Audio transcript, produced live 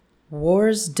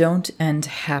Wars don't end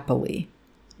happily.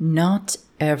 Not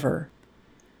ever.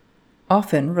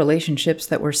 Often, relationships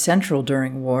that were central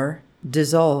during war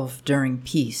dissolve during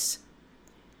peace.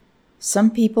 Some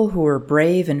people who are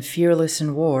brave and fearless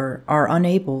in war are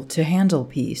unable to handle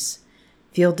peace,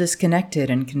 feel disconnected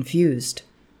and confused.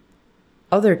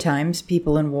 Other times,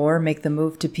 people in war make the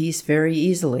move to peace very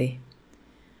easily.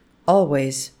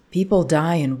 Always, people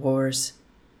die in wars,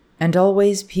 and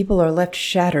always people are left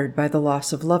shattered by the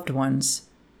loss of loved ones.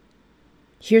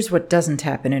 Here's what doesn't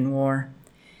happen in war.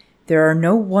 There are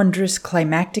no wondrous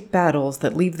climactic battles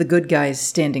that leave the good guys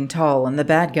standing tall and the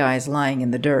bad guys lying in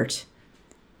the dirt.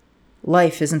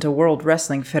 Life isn't a World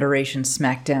Wrestling Federation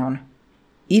smackdown.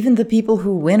 Even the people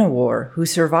who win a war, who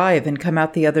survive and come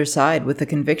out the other side with the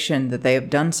conviction that they have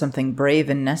done something brave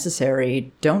and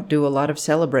necessary, don't do a lot of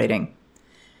celebrating.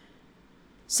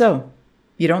 So,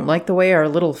 you don't like the way our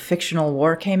little fictional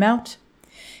war came out?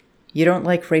 You don't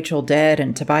like Rachel dead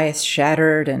and Tobias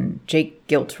shattered and Jake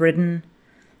guilt-ridden?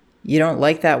 You don't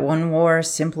like that one war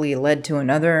simply led to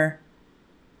another?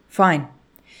 Fine.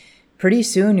 Pretty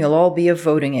soon you'll all be of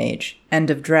voting age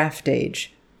and of draft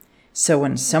age. So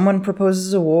when someone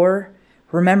proposes a war,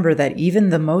 remember that even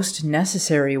the most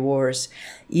necessary wars,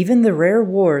 even the rare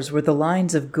wars where the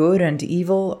lines of good and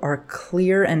evil are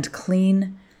clear and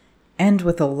clean, end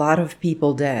with a lot of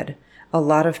people dead, a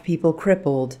lot of people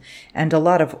crippled, and a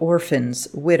lot of orphans,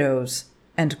 widows,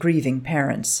 and grieving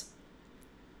parents.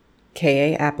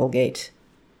 K.A. Applegate.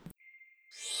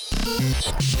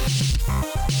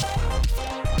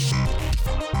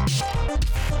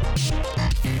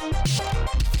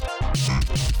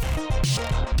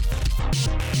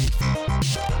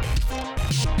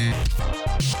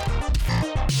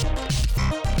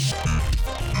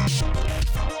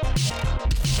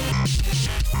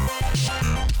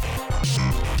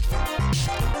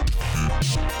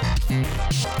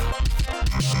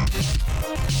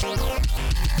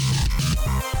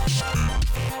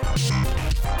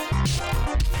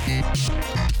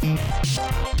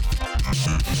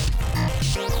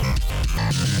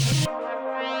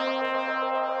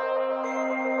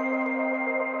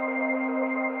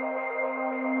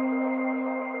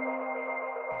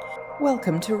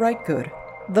 Welcome to Write Good,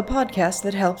 the podcast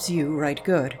that helps you write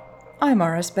good. I'm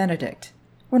R.S. Benedict.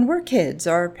 When we're kids,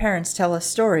 our parents tell us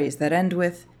stories that end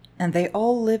with, and they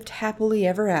all lived happily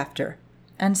ever after,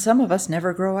 and some of us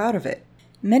never grow out of it.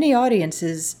 Many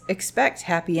audiences expect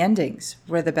happy endings,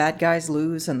 where the bad guys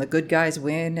lose and the good guys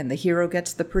win and the hero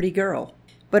gets the pretty girl.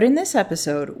 But in this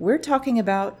episode, we're talking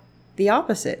about the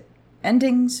opposite.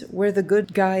 Endings where the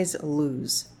good guys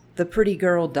lose, the pretty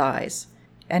girl dies,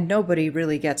 and nobody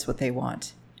really gets what they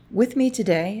want. With me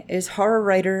today is horror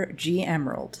writer G.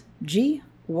 Emerald. G,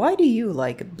 why do you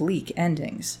like bleak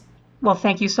endings? Well,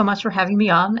 thank you so much for having me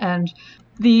on, and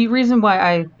the reason why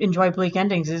I enjoy bleak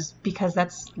endings is because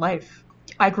that's life.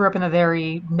 I grew up in a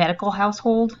very medical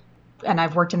household, and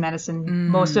I've worked in medicine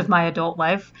most of my adult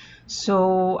life,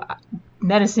 so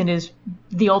medicine is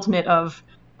the ultimate of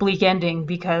bleak ending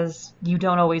because you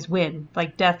don't always win.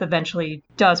 Like, death eventually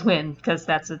does win, because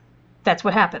that's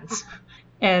what happens.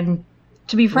 And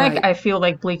to be frank, right. I feel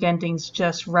like bleak endings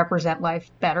just represent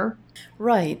life better.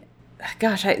 Right.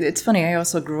 Gosh, it's funny. I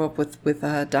also grew up with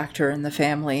a doctor in the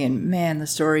family, and man, the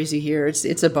stories you hear,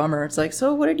 it's a bummer. It's like,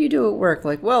 so what did you do at work?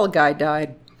 Like, well, a guy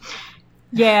died.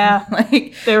 Yeah,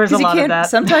 like there was a lot of that.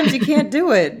 Sometimes you can't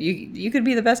do it. You could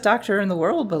be the best doctor in the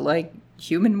world, but like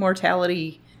human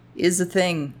mortality is a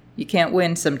thing. You can't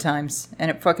win sometimes, and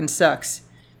it fucking sucks.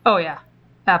 Oh yeah,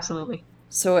 absolutely.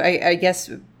 So I guess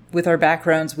with our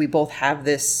backgrounds, we both have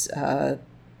this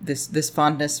this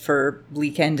fondness for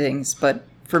bleak endings, but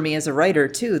for me as a writer,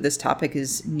 too, this topic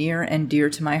is near and dear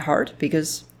to my heart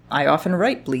because I often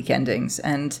write bleak endings,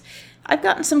 and I've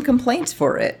gotten some complaints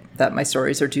for it, that my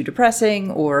stories are too depressing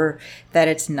or that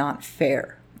it's not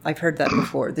fair. I've heard that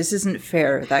before. This isn't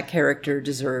fair. That character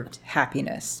deserved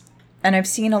happiness. And I've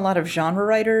seen a lot of genre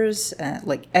writers,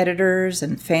 like editors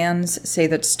and fans, say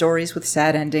that stories with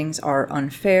sad endings are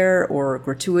unfair or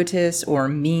gratuitous or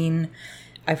mean.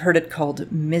 I've heard it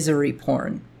called misery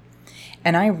porn.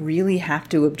 And I really have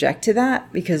to object to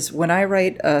that because when I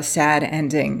write a sad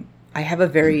ending, I have a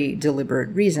very deliberate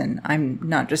reason. I'm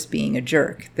not just being a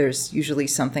jerk. There's usually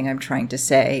something I'm trying to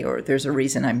say, or there's a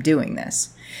reason I'm doing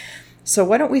this. So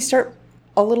why don't we start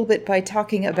a little bit by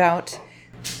talking about...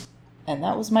 And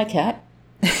that was my cat.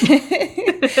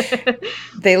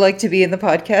 They like to be in the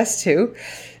podcast too.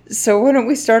 So why don't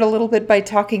we start a little bit by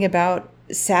talking about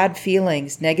sad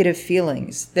feelings, negative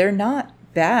feelings. They're not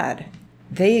bad.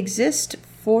 They exist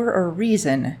for a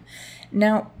reason.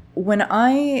 Now, when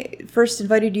I first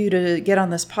invited you to get on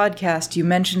this podcast, you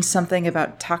mentioned something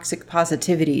about toxic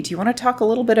positivity. Do you want to talk a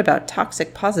little bit about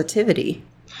toxic positivity?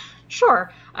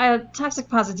 Sure. Toxic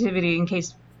positivity, in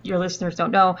case your listeners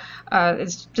don't know,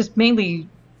 is just mainly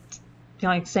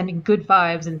like sending good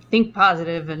vibes and think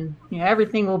positive and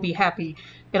everything will be happy.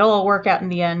 It'll all work out in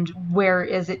the end,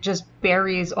 whereas it just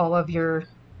buries all of your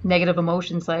negative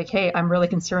emotions like, hey, I'm really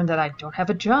concerned that I don't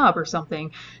have a job or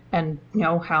something, and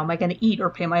how am I going to eat or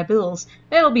pay my bills?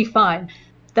 It'll be fine.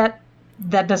 That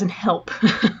doesn't help.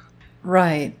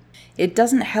 Right. It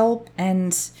doesn't help,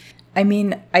 and I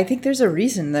mean, I think there's a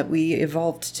reason that we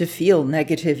evolved to feel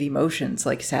negative emotions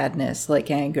like sadness,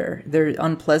 like anger. They're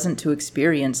unpleasant to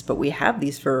experience, but we have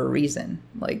these for a reason.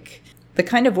 Like, the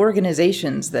kind of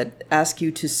organizations that ask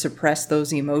you to suppress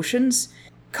those emotions,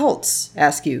 cults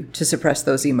ask you to suppress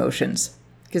those emotions.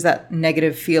 Because that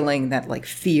negative feeling, that like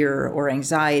fear or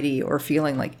anxiety or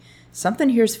feeling like something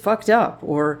here's fucked up,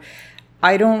 or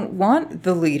I don't want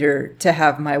the leader to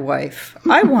have my wife.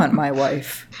 I want my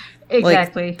wife.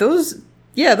 Exactly. Like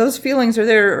those feelings are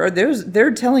there, or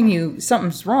they're telling you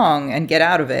something's wrong and get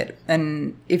out of it.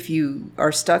 And if you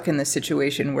are stuck in this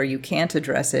situation where you can't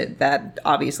address it,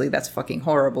 that's fucking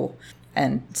horrible.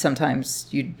 And sometimes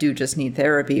you do just need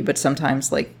therapy, but sometimes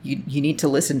like you need to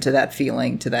listen to that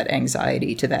feeling, to that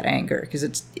anxiety, to that anger, because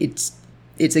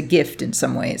it's a gift in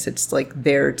some ways. It's like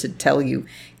there to tell you,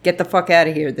 get the fuck out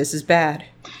of here. This is bad.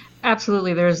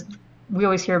 Absolutely. We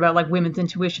always hear about like women's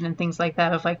intuition and things like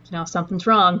that of like, something's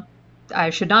wrong. I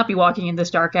should not be walking in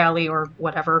this dark alley or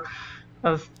whatever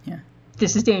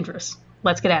This is dangerous.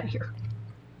 Let's get out of here.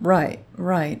 Right.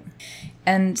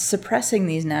 And suppressing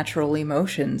these natural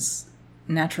emotions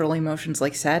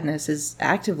like sadness, is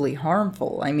actively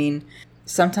harmful. I mean,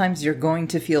 sometimes you're going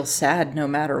to feel sad no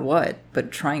matter what,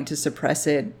 but trying to suppress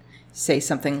it, say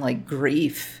something like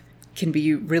grief, can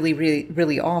be really, really,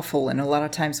 really awful. And a lot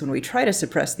of times when we try to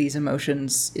suppress these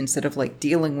emotions, instead of like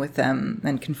dealing with them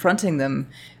and confronting them,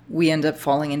 we end up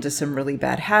falling into some really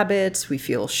bad habits. We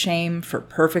feel shame for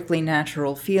perfectly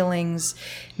natural feelings.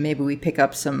 Maybe we pick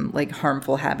up some like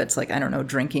harmful habits, like, I don't know,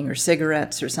 drinking or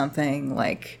cigarettes or something.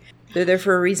 Like, they're there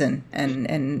for a reason,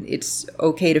 and it's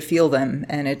okay to feel them,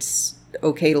 and it's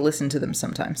okay to listen to them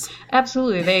sometimes.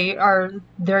 Absolutely. They are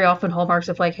very often hallmarks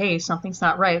of like, hey, something's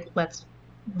not right. Let's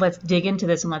dig into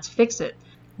this and let's fix it.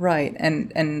 Right.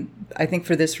 And I think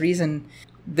for this reason,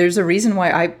 there's a reason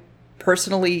why I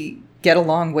personally get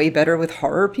along way better with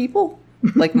horror people.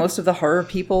 Like, most of the horror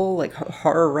people, like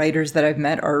horror writers that I've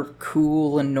met, are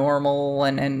cool and normal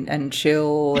and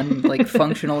chill and like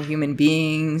functional human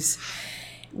beings.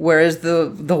 Whereas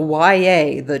the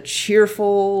YA, the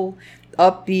cheerful,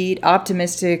 upbeat,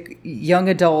 optimistic, young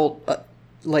adult,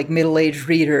 like middle-aged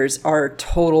readers, are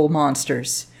total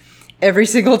monsters. Every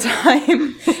single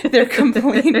time, they're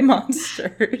complete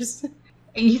monsters.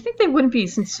 You think they wouldn't be,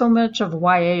 since so much of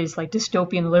YA is like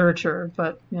dystopian literature,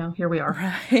 but here we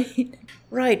are.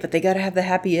 Right, but they gotta have the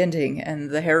happy ending, and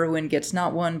the heroine gets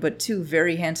not one but two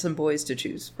very handsome boys to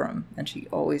choose from, and she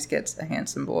always gets a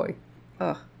handsome boy.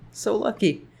 Ugh, so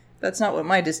lucky. That's not what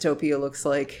my dystopia looks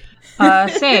like.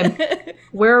 Same.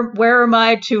 Where are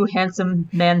my two handsome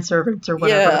manservants or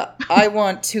whatever? Yeah, I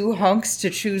want two hunks to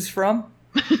choose from.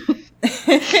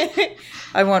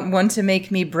 I want one to make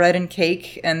me bread and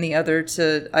cake, and the other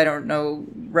to, I don't know,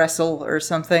 wrestle or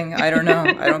something. I don't know.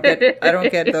 I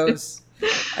don't get those.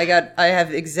 I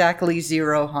have exactly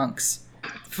 0 hunks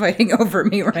fighting over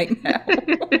me right now.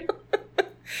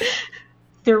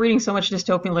 They're reading so much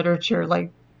dystopian literature,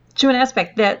 like, to an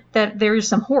aspect that there is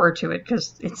some horror to it,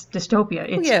 because it's dystopia.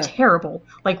 It's terrible.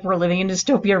 Like, we're living in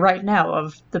dystopia right now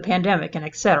of the pandemic and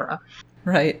etc.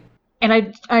 Right. And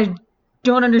I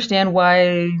don't understand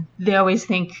why they always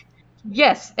think,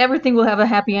 yes, everything will have a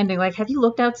happy ending. Like, have you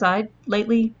looked outside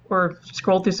lately or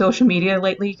scrolled through social media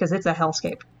lately? Because it's a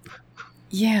hellscape.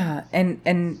 Yeah,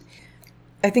 and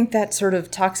I think that sort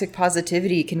of toxic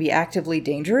positivity can be actively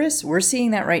dangerous. We're seeing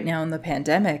that right now in the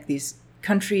pandemic. These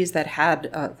countries that had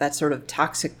that sort of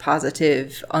toxic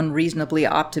positive, unreasonably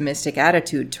optimistic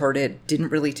attitude toward it didn't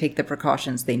really take the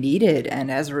precautions they needed. And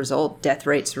as a result, death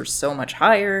rates were so much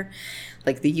higher.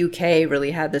 Like, the UK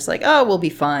really had this like, oh, we'll be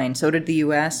fine. So did the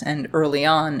US, and early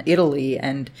on, Italy.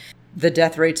 And the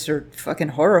death rates are fucking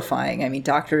horrifying. I mean,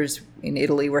 doctors in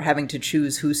Italy were having to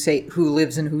choose who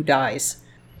lives and who dies.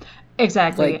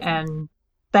 Exactly. Like, and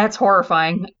that's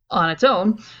horrifying on its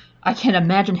own. I can't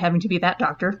imagine having to be that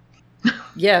doctor.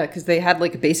 Yeah, because they had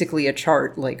like basically a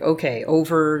chart, like, okay,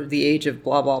 over the age of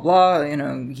blah, blah, blah,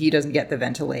 he doesn't get the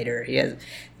ventilator. He has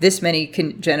this many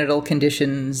congenital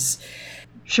conditions.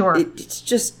 Sure. It's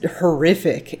just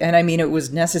horrific. And I mean, it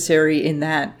was necessary in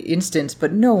that instance,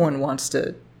 but no one wants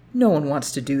to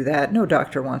do that. No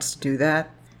doctor wants to do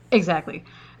that. Exactly.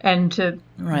 And to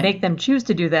make them choose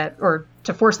to do that, or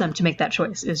to force them to make that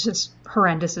choice, is just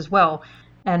horrendous as well.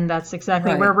 And that's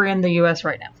exactly where we're in the U.S.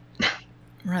 right now.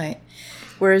 Right.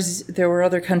 Whereas there were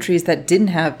other countries that didn't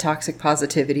have toxic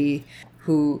positivity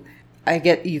who,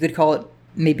 you could call it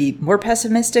maybe more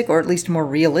pessimistic or at least more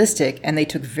realistic, and they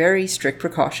took very strict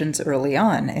precautions early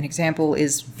on. An example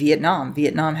is Vietnam.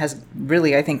 Vietnam has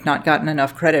really, I think, not gotten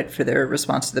enough credit for their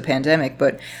response to the pandemic,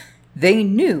 but they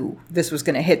knew this was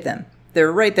going to hit them.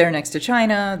 They're right there next to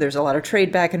China. There's a lot of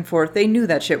trade back and forth. They knew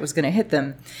that shit was going to hit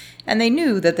them. And they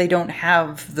knew that they don't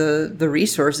have the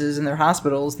resources in their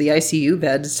hospitals, the ICU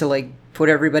beds, to like put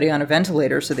everybody on a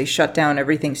ventilator. So they shut down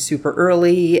everything super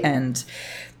early and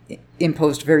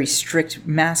imposed very strict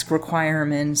mask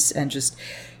requirements and just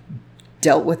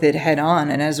dealt with it head on.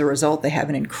 And as a result, they have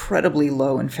an incredibly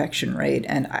low infection rate.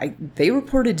 And they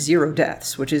reported 0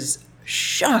 deaths, which is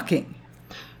shocking.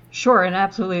 Sure, and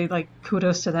absolutely, like,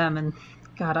 kudos to them. And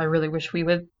God, I really wish we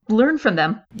would learn from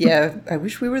them. Yeah, I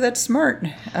wish we were that smart.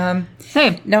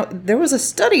 Same. Now, there was a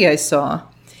study I saw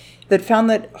that found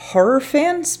that horror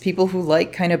fans, people who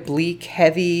like kind of bleak,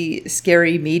 heavy,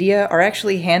 scary media, are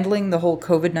actually handling the whole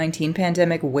COVID-19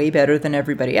 pandemic way better than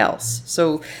everybody else.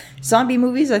 So zombie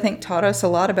movies, I think, taught us a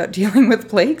lot about dealing with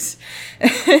plagues.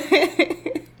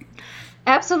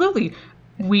 Absolutely.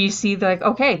 We see like,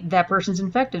 okay, that person's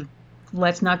infected.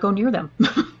 Let's not go near them.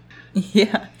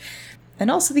 Yeah.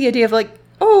 And also the idea of like,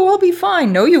 oh, I'll be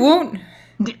fine. No, you won't.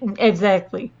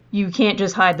 Exactly. You can't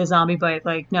just hide the zombie bite.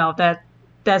 Like, no,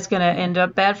 that's going to end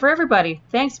up bad for everybody.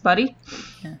 Thanks, buddy.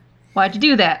 Yeah. Why'd you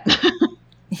do that?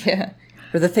 Yeah.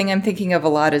 Or the thing I'm thinking of a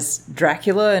lot is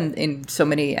Dracula, and in so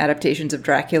many adaptations of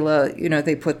Dracula,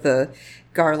 they put the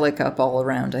garlic up all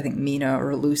around, I think Mina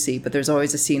or Lucy, but there's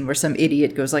always a scene where some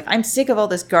idiot goes like, I'm sick of all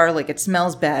this garlic, it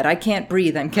smells bad, I can't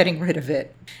breathe, I'm getting rid of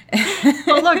it.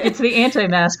 Oh look, it's the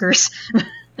anti-maskers.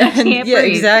 I can't yeah,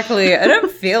 breathe. Exactly. I don't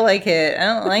feel like it, I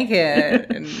don't like it.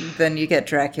 And then you get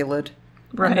Dracula'd.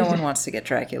 Right. No one wants to get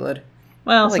Dracula'd.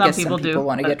 Well, I guess some do. people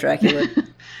want to get Dracula'd.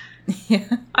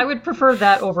 Yeah. I would prefer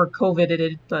that over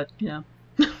COVIDed, but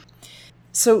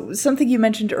So something you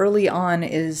mentioned early on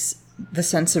is the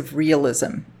sense of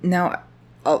realism. Now,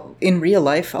 in real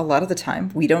life, a lot of the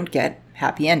time, we don't get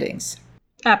happy endings.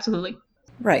 Absolutely.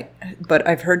 Right. But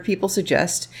I've heard people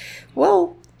suggest,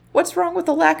 well, what's wrong with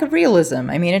the lack of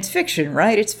realism? I mean, it's fiction,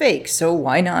 right? It's fake, so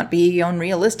why not be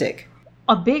unrealistic?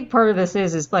 A big part of this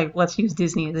is like, let's use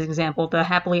Disney as an example, the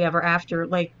happily ever after.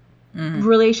 Like,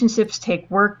 relationships take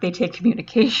work, they take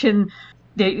communication.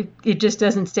 It just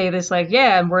doesn't stay this like,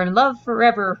 yeah, we're in love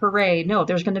forever, hooray. No,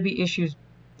 there's going to be issues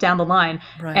down the line.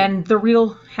 Right. And the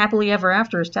real happily ever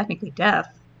after is technically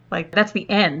death. Like, that's the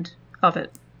end of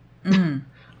it.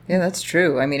 Yeah, that's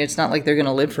true. I mean, it's not like they're going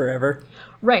to live forever.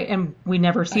 Right, and we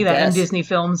never see that in Disney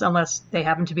films unless they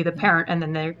happen to be the parent and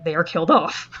then they are killed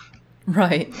off.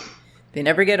 Right. They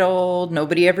never get old.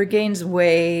 Nobody ever gains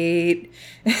weight.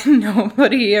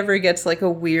 Nobody ever gets like a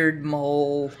weird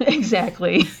mole.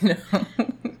 Exactly.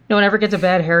 No one ever gets a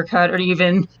bad haircut or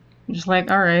even just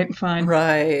like, all right, fine.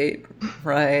 Right.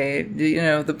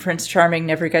 The Prince Charming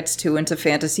never gets too into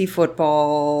fantasy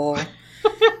football.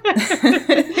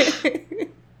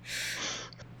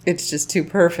 It's just too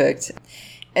perfect.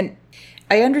 And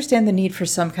I understand the need for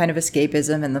some kind of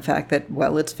escapism and the fact that,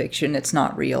 well, it's fiction, it's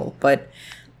not real. But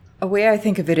a way I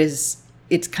think of it is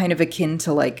it's kind of akin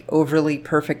to like overly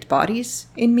perfect bodies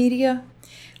in media.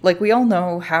 Like, we all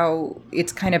know how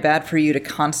it's kind of bad for you to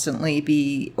constantly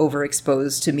be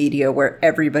overexposed to media where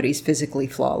everybody's physically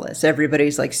flawless.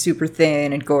 Everybody's like super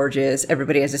thin and gorgeous.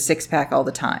 Everybody has a six-pack all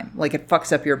the time. Like, it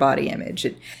fucks up your body image.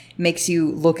 It makes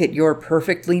you look at your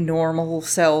perfectly normal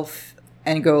self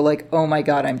and go like, oh my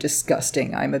God, I'm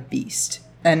disgusting. I'm a beast.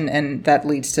 And that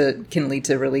can lead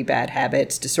to really bad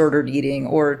habits, disordered eating,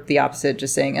 or the opposite,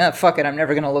 just saying, oh, fuck it, I'm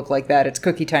never going to look like that. It's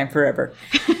cookie time forever.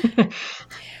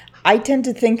 I tend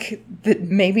to think that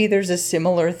maybe there's a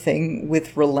similar thing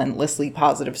with relentlessly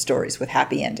positive stories with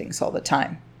happy endings all the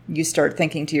time. You start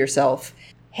thinking to yourself,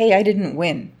 hey, I didn't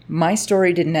win. My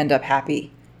story didn't end up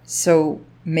happy. So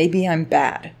maybe I'm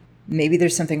bad. Maybe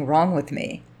there's something wrong with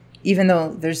me. Even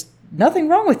though there's nothing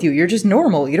wrong with you. You're just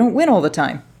normal. You don't win all the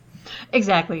time.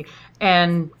 Exactly.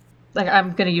 And like,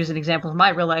 I'm going to use an example of my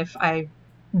real life. I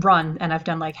run and I've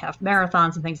done like half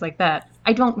marathons and things like that.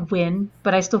 I don't win,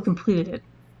 but I still completed it.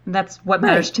 And that's what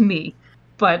matters to me.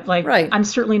 But like, I'm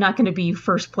certainly not going to be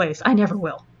first place. I never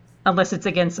will. Unless it's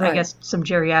against, I guess, some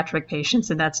geriatric patients,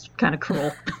 and that's kind of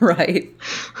cruel. Right.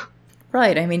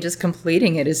 Right. I mean, just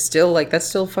completing it is still like, that's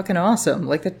still fucking awesome.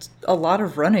 Like, that's a lot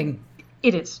of running.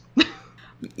 It is.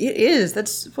 It is.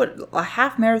 That's what, a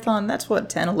half marathon, that's what,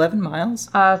 10, 11 miles?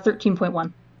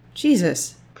 13.1.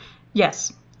 Jesus.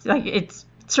 Yes. Like, it's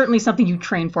certainly something you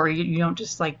train for. You don't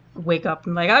just, like, wake up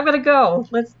and, like, I'm gonna go.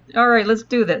 All right, let's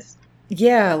do this.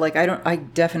 Yeah, like, I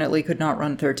definitely could not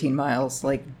run 13 miles.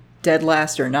 Like, dead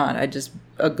last or not.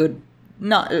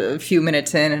 Not a few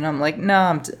minutes in, and I'm like,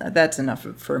 no, that's enough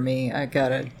for me. I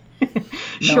gotta.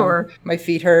 Sure. No, my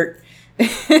feet hurt.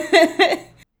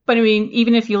 But I mean,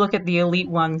 even if you look at the elite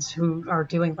ones who are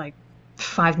doing like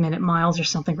 5-minute miles or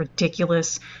something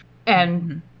ridiculous,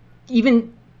 and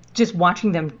even just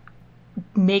watching them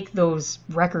make those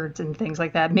records and things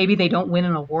like that, maybe they don't win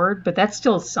an award, but that's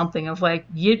still something of like,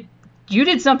 you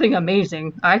did something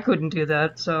amazing. I couldn't do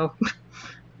that, so.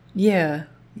 Yeah.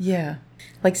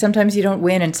 Like, sometimes you don't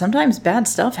win, and sometimes bad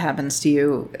stuff happens to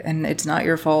you, and it's not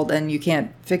your fault, and you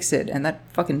can't fix it, and that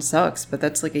fucking sucks, but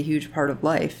that's, like, a huge part of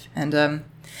life. And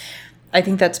I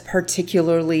think that's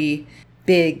particularly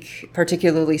big,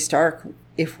 particularly stark,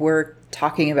 if we're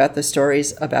talking about the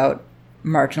stories about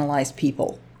marginalized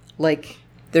people. Like,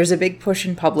 there's a big push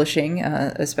in publishing,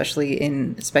 especially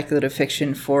in speculative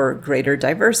fiction, for greater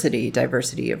diversity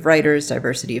of writers,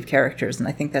 diversity of characters, and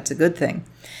I think that's a good thing.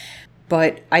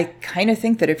 But I kind of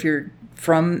think that if you're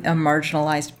from a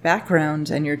marginalized background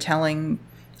and you're telling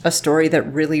a story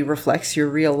that really reflects your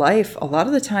real life, a lot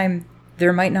of the time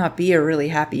there might not be a really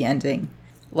happy ending.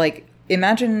 Like,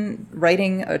 imagine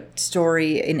writing a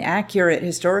story, an accurate,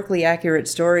 historically accurate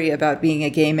story about being a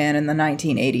gay man in the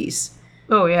 1980s.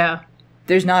 Oh, yeah.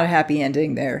 There's not a happy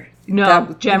ending there.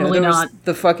 No, generally there not. Was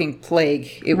the fucking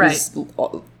plague. It was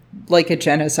like a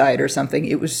genocide or something.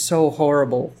 It was so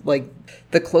horrible. Like,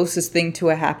 the closest thing to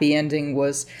a happy ending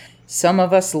was some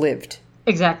of us lived.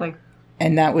 Exactly.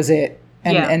 And that was it.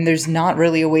 And there's not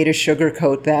really a way to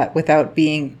sugarcoat that without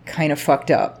being kind of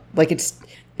fucked up. Like, it's,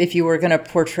 if you were going to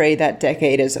portray that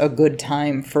decade as a good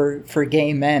time for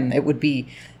gay men, it would be,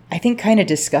 I think, kind of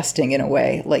disgusting in a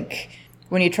way. Like,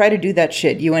 when you try to do that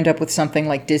shit, you end up with something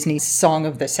like Disney's Song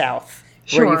of the South.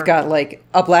 Sure. Where you've got, like,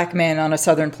 a black man on a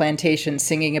southern plantation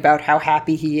singing about how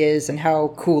happy he is and how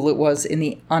cool it was in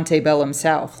the antebellum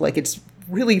South. Like, it's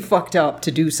really fucked up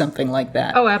to do something like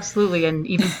that. Oh, absolutely. And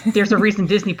even there's a reason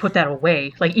Disney put that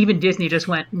away. Like, even Disney just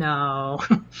went, no.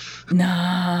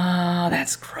 No,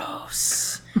 that's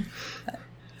gross.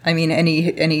 I mean,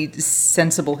 any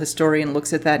sensible historian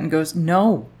looks at that and goes,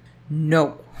 no.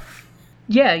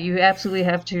 Yeah, you absolutely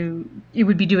have to. You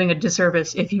would be doing a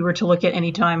disservice if you were to look at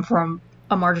any time from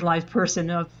a marginalized person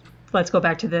of, let's go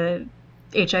back to the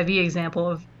HIV example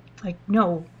of, like,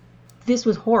 no, this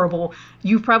was horrible.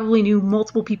 You probably knew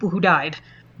multiple people who died.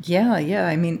 Yeah.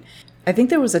 I mean, I think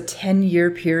there was a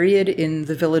 10-year period in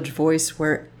the Village Voice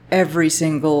where every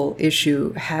single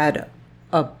issue had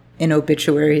an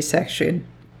obituary section,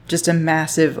 just a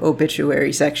massive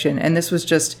obituary section. And this was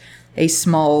just a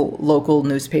small local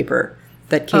newspaper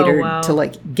that catered to,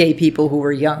 like, gay people who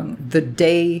were young. The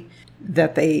day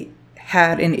that they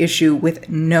had an issue with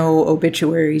no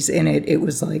obituaries in it, it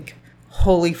was like,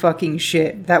 holy fucking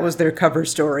shit. That was their cover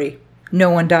story. No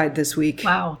one died this week.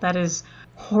 Wow, that is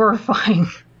horrifying.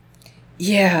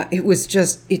 Yeah, it was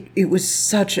just, it was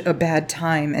such a bad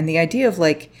time. And the idea of,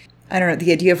 like, I don't know,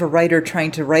 the idea of a writer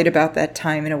trying to write about that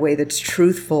time in a way that's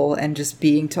truthful and just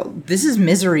being told, this is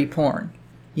misery porn,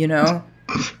 you know?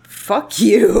 Fuck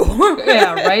you.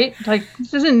 Yeah, right? Like,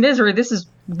 this isn't misery, this is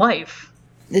life.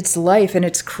 It's life, and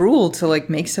it's cruel to, like,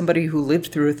 make somebody who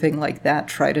lived through a thing like that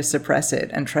try to suppress it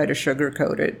and try to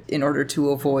sugarcoat it in order to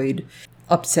avoid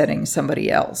upsetting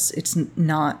somebody else. It's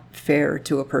not fair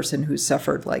to a person who's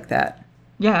suffered like that.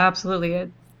 Yeah, absolutely.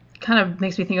 It kind of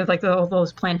makes me think of, like,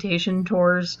 those plantation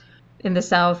tours in the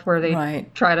South where they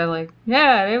try to, like,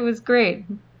 yeah, it was great.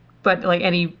 But, like,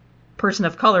 any person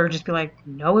of color just be like,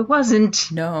 no, it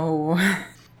wasn't. No.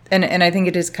 And I think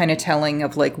it is kind of telling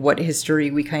of, like, what history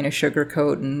we kind of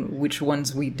sugarcoat and which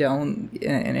ones we don't.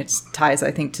 And it ties, I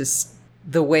think, to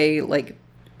the way, like,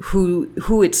 who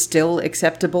it's still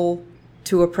acceptable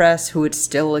to oppress, who it's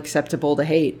still acceptable to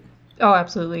hate. Oh,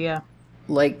 absolutely, yeah.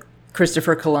 Like,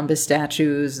 Christopher Columbus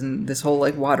statues and this whole,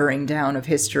 like, watering down of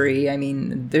history. I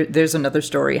mean, there's another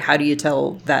story. How do you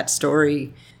tell that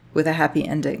story with a happy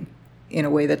ending in a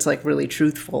way that's, like, really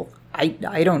truthful? I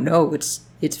don't know.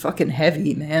 It's fucking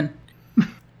heavy, man.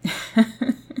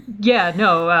 Yeah,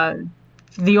 no,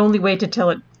 the only way to tell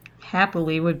it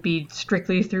happily would be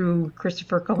strictly through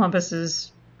Christopher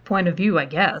Columbus's point of view, I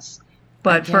guess.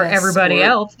 But for everybody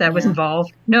else that was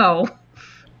involved, no.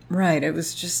 Right, it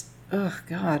was just, oh,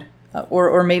 God.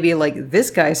 Or maybe, like,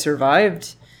 this guy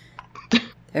survived.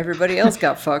 Everybody else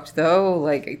got fucked, though,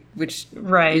 like, which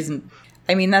Right. isn't...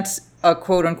 I mean, that's a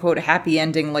quote-unquote happy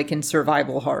ending, like, in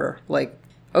survival horror. Like,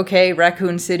 okay,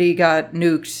 Raccoon City got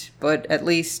nuked, but at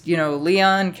least, you know,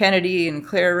 Leon Kennedy and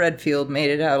Claire Redfield made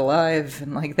it out alive,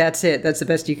 and, like, that's it. That's the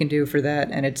best you can do for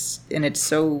that, and it's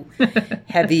so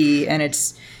heavy, and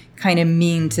it's kind of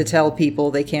mean to tell people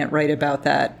they can't write about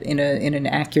that in an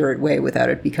accurate way without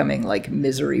it becoming, like,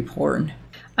 misery porn.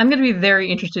 I'm going to be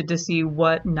very interested to see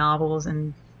what novels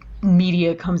and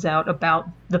media comes out about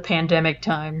the pandemic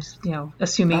times, you know,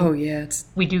 assuming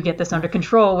we do get this under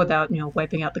control without, you know,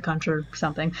 wiping out the country or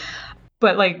something.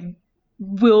 But, like,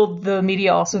 will the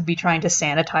media also be trying to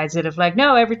sanitize it of, like,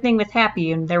 no, everything was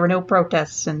happy and there were no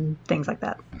protests and things like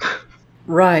that?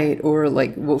 Right, or,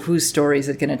 like, well, whose story is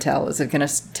it going to tell? Is it going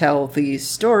to tell the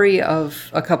story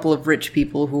of a couple of rich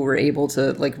people who were able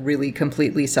to, like, really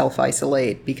completely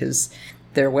self-isolate because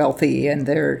they're wealthy and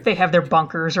they have their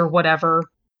bunkers or whatever?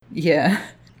 Yeah.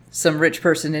 Some rich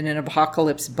person in an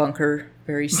apocalypse bunker,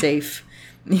 very safe,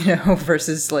 you know,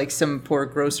 versus like some poor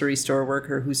grocery store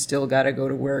worker who's still got to go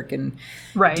to work and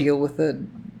deal with the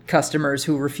customers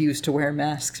who refuse to wear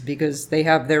masks because they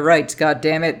have their rights, God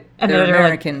damn it. And they're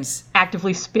Americans. Like,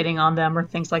 actively spitting on them or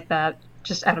things like that,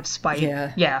 just out of spite.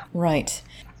 Yeah. Right.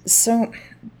 So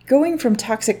going from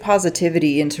toxic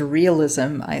positivity into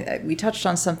realism, we touched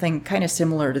on something kind of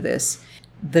similar to this,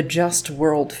 the just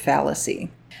world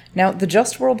fallacy. Now, the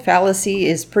just world fallacy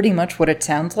is pretty much what it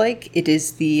sounds like. It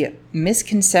is the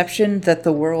misconception that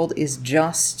the world is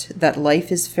just, that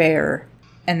life is fair,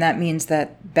 and that means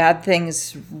that bad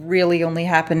things really only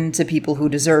happen to people who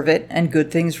deserve it, and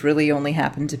good things really only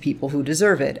happen to people who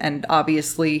deserve it. And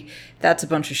obviously, that's a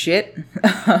bunch of shit.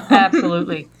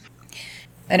 Absolutely.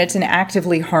 And it's an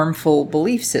actively harmful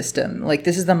belief system. Like,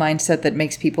 this is the mindset that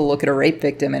makes people look at a rape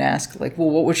victim and ask, like, well,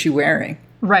 what was she wearing?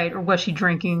 Right, or was she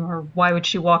drinking, or why would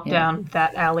she walk down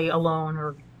that alley alone,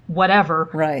 or whatever.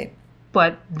 Right.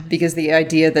 But because the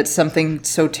idea that something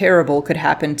so terrible could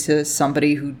happen to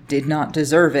somebody who did not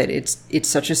deserve it, it's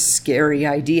such a scary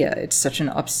idea. It's such an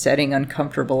upsetting,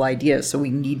 uncomfortable idea. So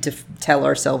we need to tell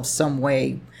ourselves some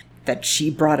way that she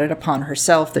brought it upon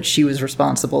herself, that she was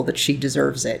responsible, that she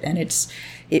deserves it. And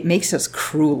it makes us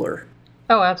crueler.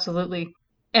 Oh, absolutely.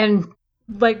 And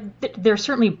like, there's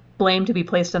certainly blame to be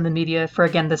placed on the media for,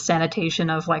 again, the sanitation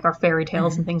of like our fairy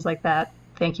tales and things like that.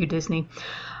 Thank you, Disney.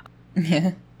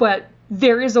 Yeah. But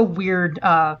there is a weird,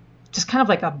 just kind of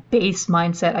like a base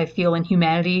mindset, I feel, in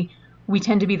humanity. We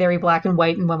tend to be very black and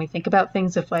white, and when we think about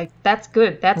things, of like, that's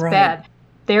good, that's bad,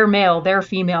 they're male, they're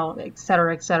female,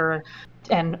 etc., etc.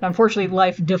 And unfortunately,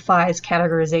 life defies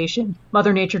categorization.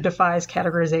 Mother Nature defies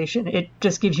categorization. It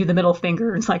just gives you the middle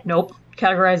finger. It's like, nope,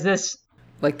 categorize this.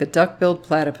 Like the duck-billed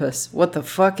platypus. What the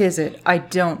fuck is it? I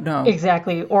don't know.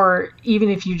 Exactly. Or even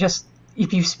if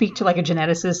you speak to like a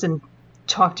geneticist and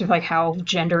talk to like how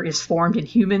gender is formed in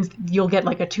humans, you'll get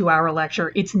like a 2-hour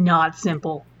lecture. It's not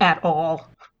simple at all.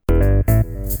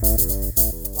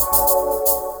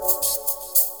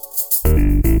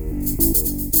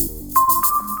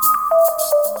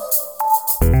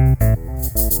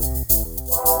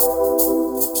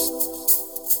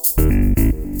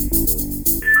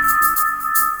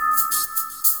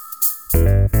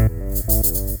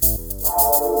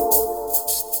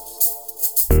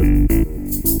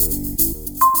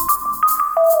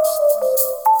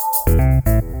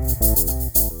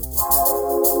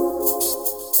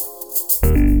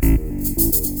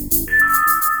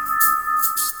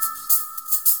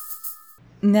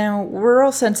 Now, we're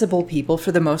all sensible people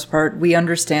for the most part. We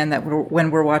understand that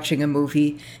when we're watching a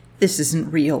movie, this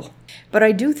isn't real. But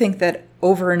I do think that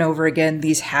over and over again,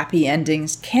 these happy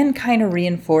endings can kind of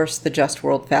reinforce the just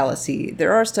world fallacy.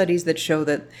 There are studies that show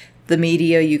that the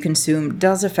media you consume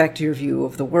does affect your view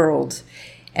of the world.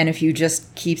 And if you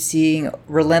just keep seeing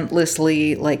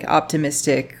relentlessly, like,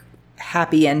 optimistic,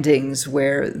 happy endings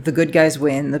where the good guys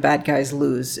win, the bad guys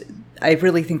lose, I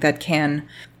really think that can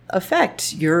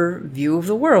affect your view of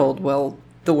the world. Well,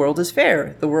 the world is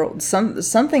fair. The world,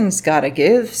 something's gotta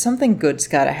give. Something good's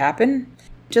gotta happen.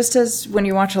 Just as when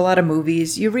you watch a lot of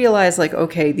movies, you realize, like,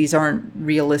 okay, these aren't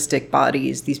realistic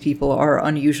bodies. These people are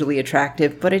unusually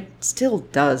attractive, but it still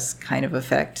does kind of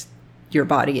affect your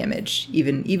body image.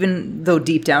 Even though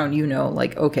deep down you know,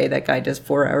 like, okay, that guy does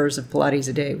 4 hours of Pilates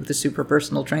a day with a super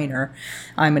personal trainer.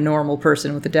 I'm a normal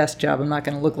person with a desk job. I'm not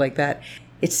going to look like that.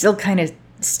 It still kind of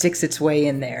sticks its way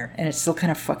in there, and it still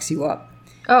kind of fucks you up.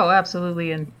 Oh,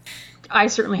 absolutely. And I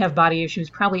certainly have body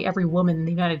issues. Probably every woman in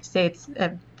the United States,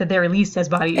 at the very least, has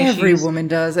body issues. Every woman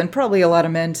does, and probably a lot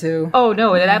of men, too. Oh,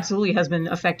 no, it absolutely has been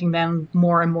affecting men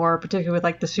more and more, particularly with,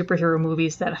 like, the superhero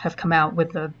movies that have come out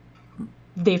with the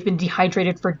they've been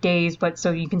dehydrated for days, but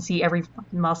so you can see every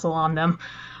muscle on them.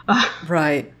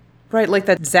 Right. Right, like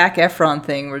that Zac Efron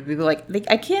thing where people are like,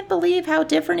 I can't believe how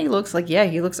different he looks. Like, yeah,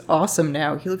 he looks awesome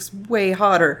now. He looks way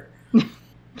hotter.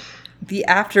 The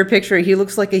after picture, he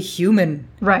looks like a human.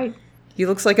 Right. He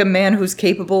looks like a man who's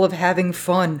capable of having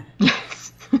fun.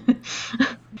 Yes.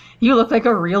 You look like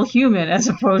a real human as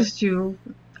opposed to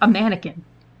a mannequin.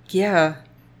 Yeah.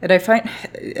 And I find,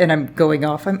 and I'm going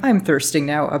off, I'm thirsting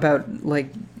now about,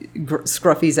 like,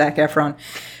 scruffy Zac Efron.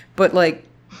 But, like,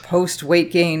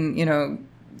 post-weight gain, you know,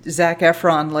 Zac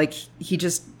Efron, like,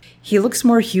 he looks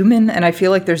more human, and I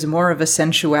feel like there's more of a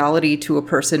sensuality to a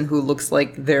person who looks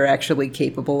like they're actually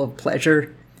capable of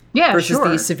pleasure. Yeah, versus sure.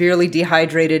 the severely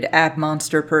dehydrated ab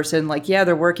monster person. Like, yeah,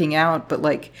 they're working out, but,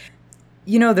 like,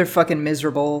 you know, they're fucking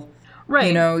miserable. Right.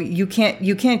 You know, you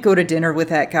can't go to dinner with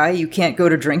that guy. You can't go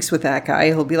to drinks with that guy.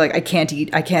 He'll be like, I can't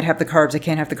have the carbs. I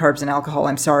can't have the carbs and alcohol.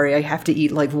 I'm sorry. I have to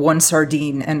eat like one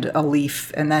sardine and a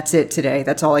leaf, and that's it today.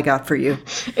 That's all I got for you.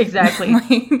 Exactly.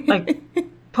 Like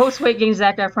post-weight gain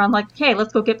Zac Efron, like, hey,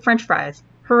 let's go get French fries.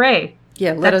 Hooray.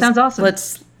 Yeah, that sounds awesome.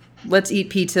 Let's eat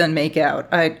pizza and make out.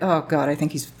 Oh God, I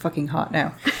think he's fucking hot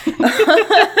now.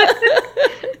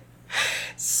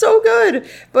 So good.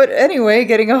 But anyway,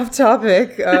 getting off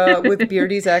topic, with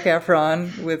beardy Zac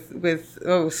Efron, with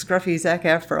scruffy Zac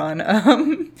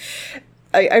Efron.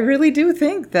 I really do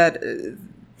think that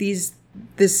this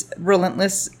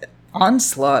relentless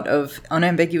onslaught of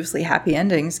unambiguously happy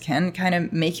endings can kind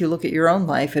of make you look at your own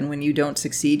life, and when you don't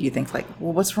succeed, you think like,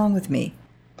 well, what's wrong with me?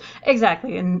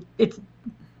 Exactly. And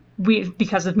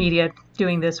because of media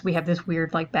doing this, we have this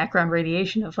weird like background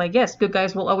radiation of like, yes, good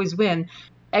guys will always win.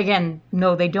 Again,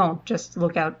 no, they don't. Just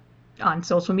look out on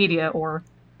social media or,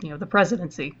 you know, the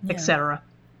presidency, etc.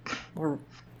 Or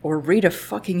read a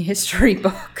fucking history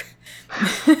book.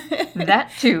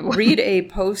 That too. Read a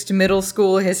post-middle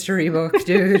school history book,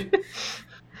 dude.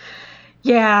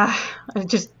 Yeah,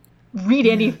 just read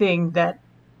anything that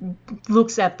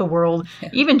looks at the world. Yeah.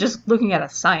 Even just looking at a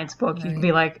science book, right. You can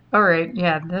be like, all right,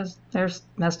 yeah, there's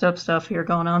messed up stuff here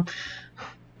going on.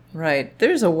 Right.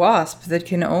 There's a wasp that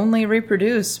can only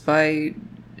reproduce by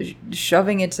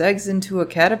shoving its eggs into a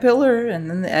caterpillar, and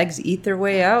then the eggs eat their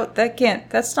way out.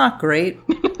 That's not great.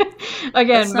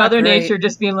 Again, Mother Nature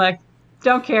just being like,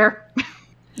 don't care.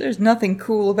 There's nothing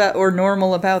cool about or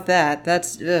normal about that.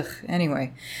 That's, ugh.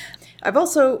 Anyway.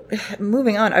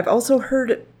 Moving on, I've also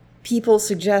heard people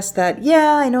suggest that,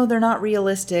 yeah, I know they're not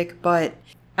realistic, but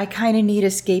I kind of need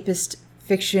escapist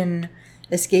fiction,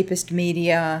 escapist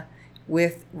media,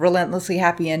 with relentlessly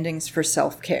happy endings for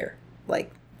self-care.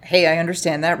 Like, hey, I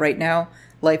understand that right now.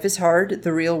 Life is hard.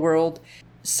 The real world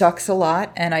sucks a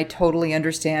lot, and I totally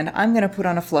understand. I'm going to put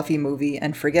on a fluffy movie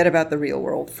and forget about the real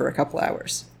world for a couple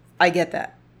hours. I get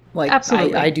that. Like,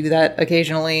 absolutely. I do that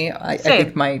occasionally. I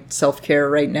think my self-care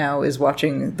right now is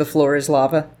watching The Floor is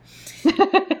Lava.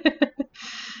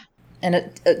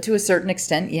 And to a certain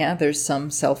extent, yeah, there's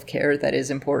some self-care that is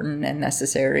important and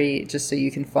necessary just so you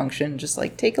can function, just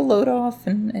like take a load off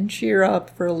and cheer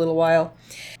up for a little while.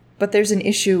 But there's an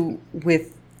issue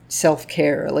with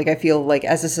self-care. Like, I feel like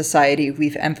as a society,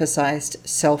 we've emphasized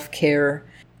self-care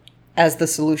as the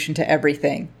solution to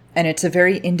everything. And it's a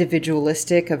very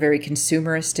individualistic, a very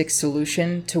consumeristic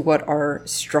solution to what are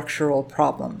structural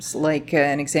problems. Like,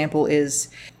 an example is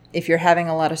if you're having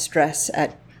a lot of stress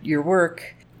at your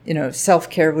work, you know,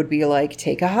 self-care would be like,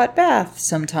 take a hot bath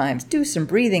sometimes, do some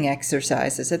breathing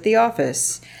exercises at the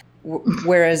office.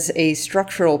 Whereas a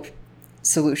structural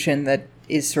solution that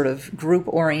is sort of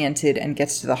group-oriented and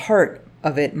gets to the heart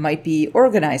of it might be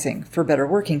organizing for better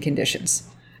working conditions.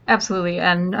 Absolutely.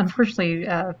 And unfortunately,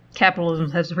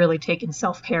 capitalism has really taken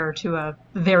self-care to a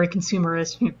very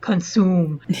consumerist,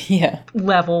 consume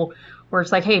level, where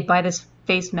it's like, hey, buy this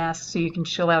face mask so you can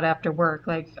chill out after work.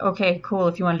 Like, okay, cool,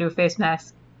 if you want to do a face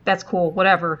mask, that's cool,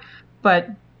 whatever. But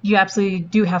you absolutely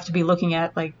do have to be looking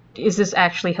at, like, is this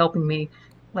actually helping me?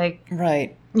 Like,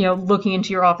 right. You know, looking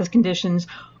into your office conditions.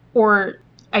 Or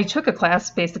I took a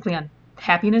class basically on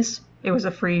happiness. It was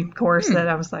a free course that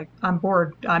I was like, I'm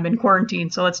bored. I'm in quarantine,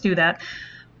 so let's do that.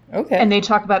 Okay. And they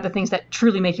talk about the things that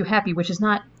truly make you happy, which is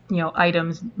not, you know,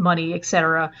 items, money,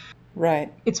 etc.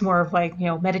 Right. It's more of like, you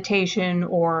know, meditation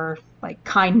or like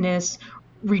kindness,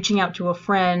 reaching out to a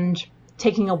friend,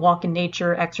 taking a walk in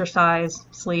nature, exercise,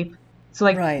 sleep. So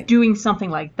like doing something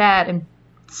like that and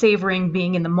savoring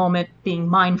being in the moment, being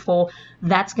mindful,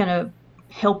 that's going to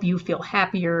help you feel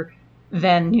happier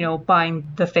than, you know, buying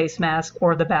the face mask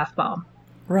or the bath bomb.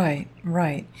 Right,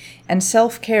 right. And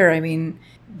self-care, I mean,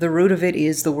 the root of it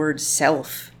is the word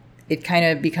self. It kind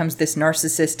of becomes this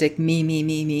narcissistic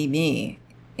me.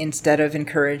 instead of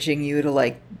encouraging you to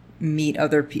like meet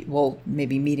other people. Well,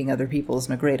 maybe meeting other people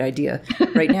isn't a great idea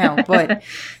right now, but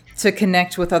to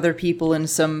connect with other people in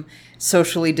some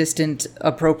socially distant,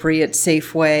 appropriate,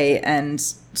 safe way and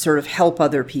sort of help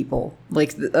other people.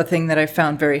 Like a thing that I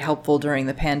found very helpful during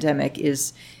the pandemic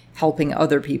is helping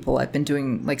other people. I've been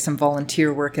doing like some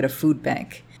volunteer work at a food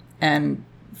bank. And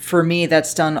for me,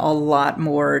 that's done a lot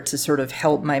more to sort of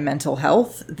help my mental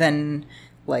health than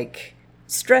like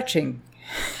stretching.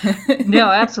 No,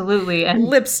 absolutely. And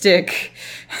lipstick.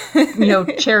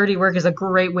 Charity work is a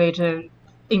great way to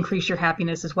increase your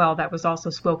happiness as well. That was also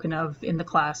spoken of in the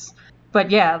class.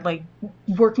 But yeah, like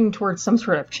working towards some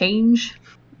sort of change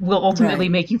will ultimately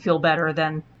make you feel better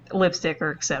than lipstick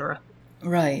or etc.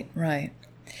 Right.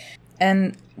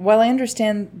 And while I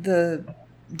understand the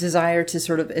desire to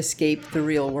sort of escape the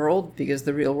real world, because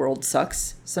the real world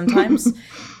sucks sometimes,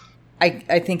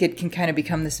 I think it can kind of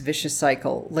become this vicious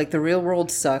cycle. Like the real world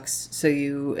sucks, so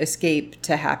you escape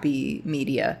to happy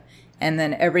media. And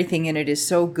then everything in it is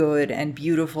so good and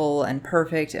beautiful and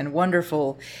perfect and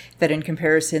wonderful that in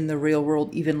comparison, the real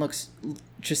world even looks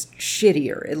just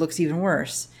shittier. It looks even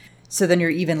worse. So then you're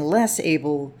even less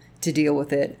able to deal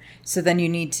with it. So then you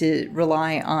need to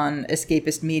rely on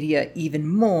escapist media even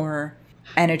more.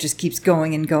 And it just keeps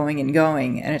going and going and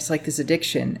going. And it's like this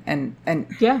addiction. And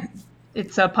yeah,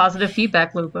 it's a positive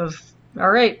feedback loop of,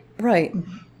 all right. Right.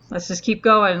 Let's just keep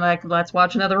going. Like, let's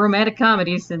watch another romantic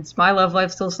comedy since my love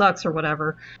life still sucks or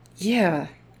whatever. Yeah.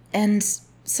 And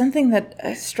something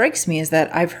that strikes me is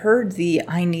that I've heard the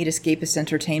I need escapist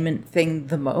entertainment thing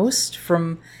the most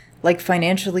from like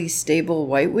financially stable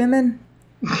white women.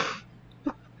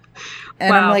 And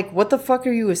wow. I'm like, what the fuck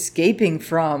are you escaping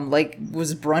from? Like,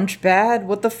 was brunch bad?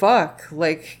 What the fuck?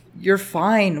 Like, you're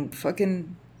fine.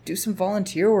 Fucking do some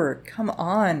volunteer work. Come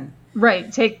on.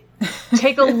 Right. Take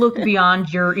a look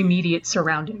beyond your immediate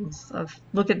surroundings.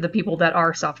 Look at the people that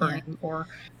are suffering or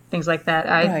things like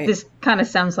that. This kind of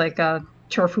sounds like a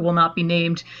turf who will not be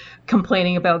named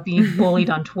complaining about being bullied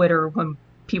on Twitter when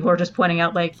people are just pointing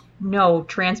out, like, no,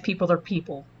 trans people are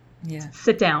people. Yeah.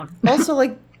 Sit down. Also,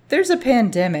 like, there's a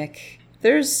pandemic.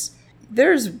 There's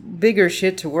bigger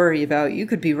shit to worry about. You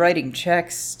could be writing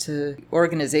checks to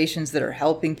organizations that are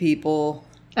helping people.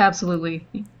 Absolutely.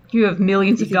 You have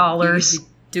millions of dollars. You could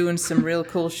be doing some real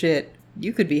cool shit.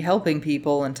 You could be helping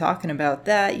people and talking about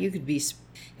that. You could be,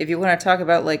 if you want to talk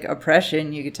about like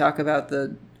oppression, you could talk about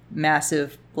the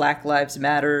massive Black Lives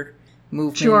Matter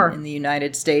movement in the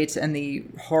United States and the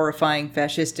horrifying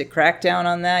fascistic crackdown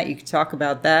on that. You could talk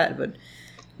about that, but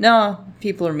no,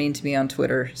 people are mean to me on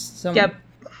Twitter. Yep.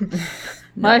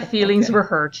 My feelings were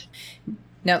hurt.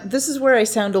 Now, this is where I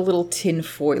sound a little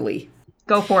tinfoily.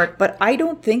 Go for it. But I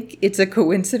don't think it's a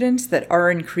coincidence that our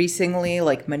increasingly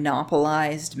like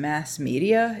monopolized mass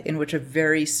media, in which a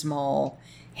very small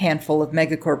handful of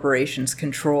megacorporations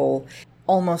control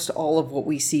almost all of what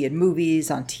we see in movies,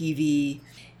 on TV,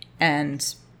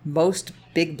 and most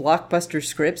big blockbuster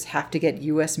scripts have to get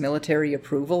U.S. military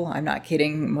approval. I'm not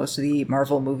kidding. Most of the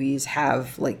Marvel movies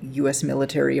have like U.S.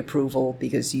 military approval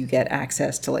because you get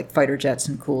access to like fighter jets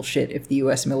and cool shit if the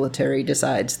U.S. military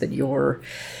decides that your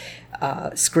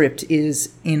script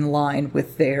is in line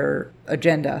with their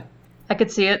agenda. I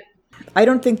could see it. I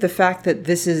don't think the fact that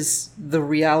this is the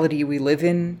reality we live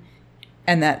in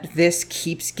and that this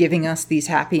keeps giving us these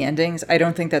happy endings, I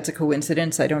don't think that's a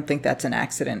coincidence. I don't think that's an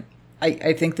accident.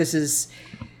 I think this is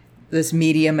this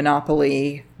media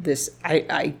monopoly, this,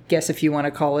 I guess if you want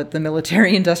to call it the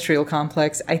military-industrial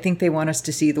complex, I think they want us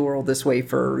to see the world this way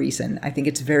for a reason. I think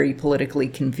it's very politically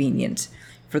convenient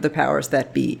for the powers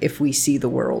that be if we see the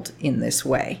world in this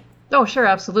way. Oh, sure,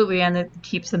 absolutely. And it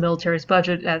keeps the military's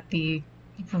budget at the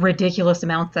ridiculous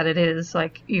amount that it is.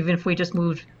 Like, even if we just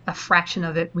moved a fraction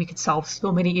of it, we could solve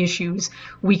so many issues.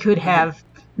 We could have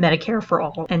Medicare for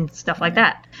all and stuff like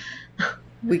that.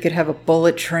 We could have a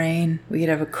bullet train. We could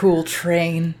have a cool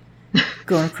train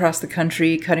going across the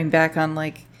country, cutting back on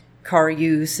like car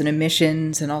use and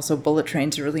emissions. And also bullet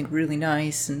trains are really, really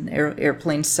nice. And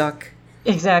airplanes suck.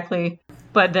 Exactly.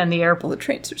 But then the bullet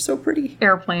trains are so pretty.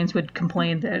 Airplanes would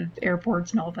complain that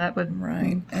airports and all that. But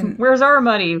right. And where's our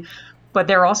money? But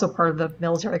they're also part of the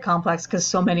military complex because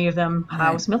so many of them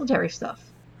house military stuff.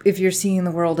 If you're seeing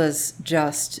the world as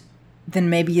just, then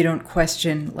maybe you don't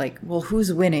question, like, well,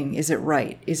 who's winning? Is it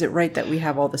right? Is it right that we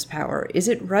have all this power? Is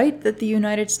it right that the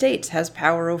United States has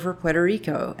power over Puerto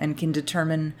Rico and can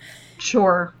determine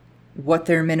what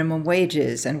their minimum wage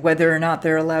is and whether or not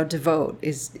they're allowed to vote?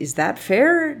 Is that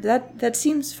fair? That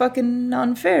seems fucking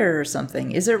unfair or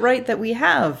something. Is it right that we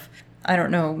have, I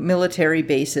don't know, military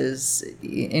bases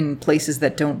in places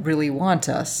that don't really want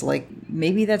us, like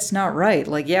maybe that's not right.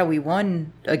 Like, yeah, we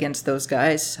won against those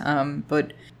guys,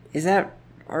 but is that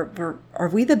are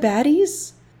we the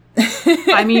baddies?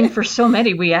 I mean, for so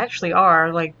many, we actually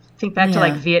are. Like, think back to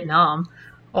like Vietnam,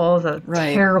 all the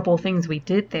terrible things we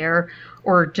did there,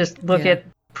 or just look at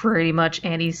pretty much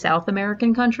any South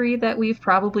American country that we've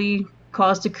probably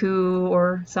caused a coup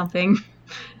or something,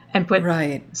 and put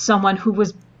someone who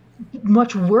was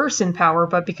much worse in power,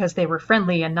 but because they were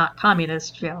friendly and not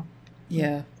communist,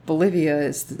 Yeah, Bolivia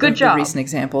is the recent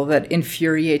example that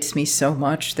infuriates me so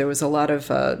much. There was a lot of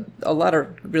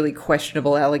really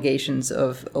questionable allegations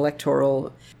of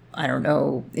electoral, I don't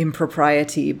know,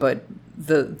 impropriety, but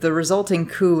the resulting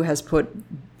coup has put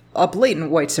a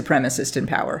blatant white supremacist in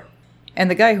power. And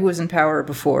the guy who was in power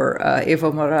before,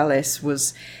 Evo Morales,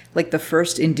 was like the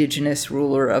first indigenous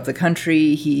ruler of the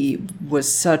country. He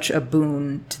was such a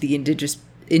boon to the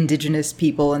indigenous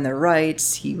people and their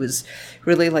rights. He was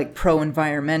really like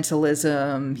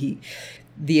pro-environmentalism.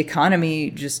 The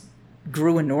economy just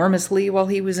grew enormously while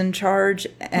he was in charge,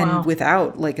 and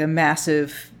without like a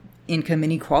massive income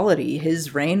inequality.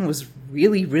 His reign was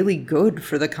really, really good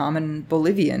for the common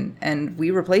Bolivian, and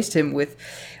we replaced him with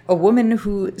a woman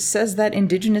who says that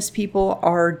indigenous people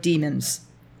are demons.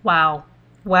 Wow.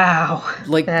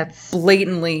 Like, that's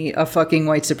blatantly a fucking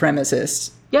white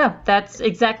supremacist. Yeah, that's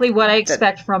exactly what I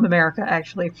expect from America,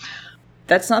 actually.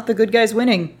 That's not the good guys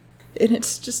winning. And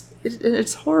it's just,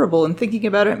 it's horrible. And thinking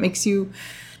about it makes you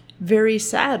very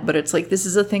sad. But it's like, this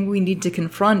is a thing we need to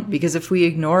confront, because if we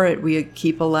ignore it, we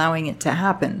keep allowing it to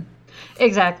happen.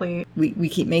 Exactly. We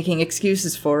keep making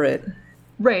excuses for it.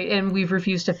 Right, and we've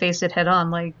refused to face it head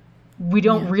on. Like, we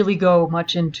don't really go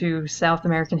much into South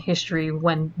American history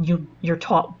when you're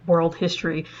taught world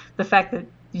history. The fact that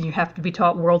you have to be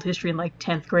taught world history in like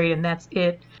 10th grade and that's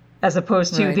it, as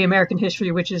opposed to the American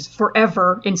history, which is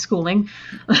forever in schooling.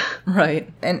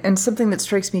 Right. And something that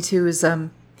strikes me too is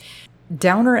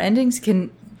downer endings can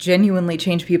genuinely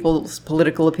change people's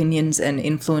political opinions and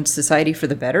influence society for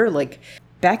the better. Like,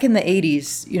 back in the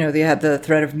 80s, they had the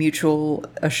threat of mutual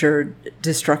assured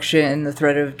destruction, the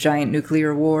threat of giant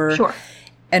nuclear war. Sure.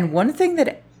 And one thing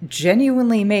that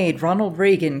genuinely made Ronald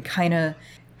Reagan kind of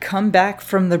come back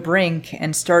from the brink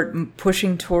and start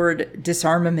pushing toward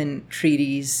disarmament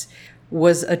treaties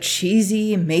was a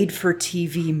cheesy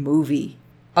made-for-TV movie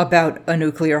about a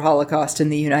nuclear holocaust in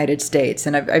the United States.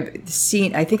 And I've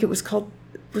seen, I think it was called,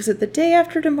 was it The Day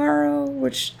After Tomorrow?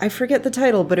 Which, I forget the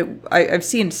title, but I've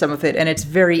seen some of it, and it's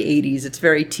very 80s. It's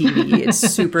very TV. It's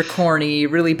super corny,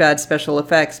 really bad special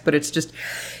effects, but it's just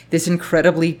this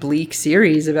incredibly bleak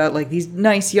series about like these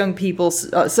nice young people.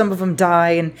 Some of them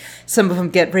die, and some of them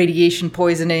get radiation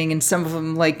poisoning, and some of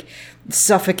them like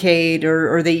suffocate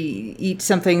or they eat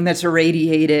something that's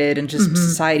irradiated, and just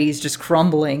society is just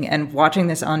crumbling. And watching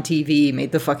this on TV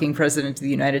made the fucking president of the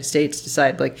United States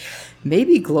decide like,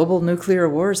 maybe global nuclear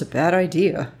war is a bad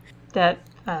idea.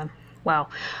 Wow.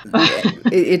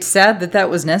 It's sad that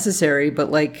was necessary, but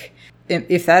like,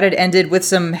 if that had ended with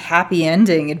some happy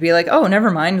ending, it'd be like, oh, never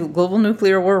mind, global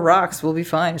nuclear war rocks, we'll be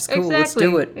fine, it's cool, Let's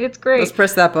do it. It's great. Let's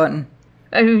press that button.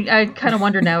 I kind of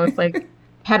wonder now if like,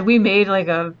 had we made like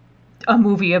a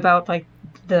movie about like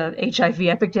the HIV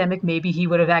epidemic, maybe he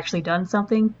would have actually done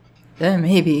something.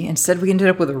 Maybe. Instead, we ended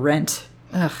up with a Rent.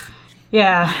 Ugh.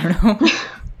 Yeah. I don't know.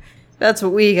 That's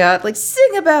what we got. Like,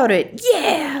 sing about it.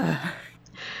 Yeah.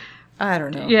 I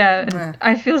don't know. Yeah.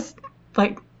 I feel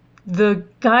like the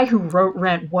guy who wrote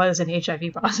Rent was an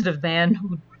HIV positive man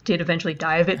who did eventually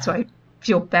die of it. So I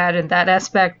feel bad in that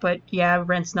aspect. But yeah,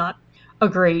 Rent's not a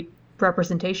great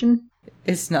representation.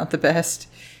 It's not the best.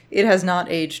 It has not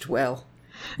aged well.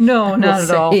 No, not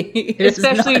at all.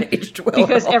 Especially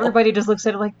because everybody just looks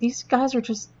at it like, these guys are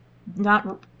just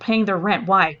not paying their rent.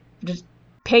 Why? Just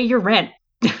pay your rent.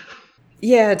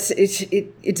 Yeah,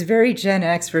 it's very Gen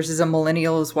X versus a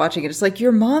millennial who's watching it. It's like,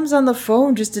 your mom's on the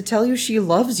phone just to tell you she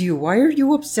loves you. Why are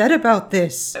you upset about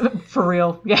this? For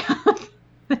real, yeah.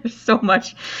 There's so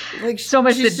much. Like, so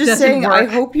much she's that just saying, work I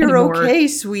hope you're anymore. Okay,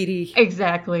 sweetie.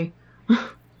 Exactly.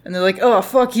 And they're like, oh,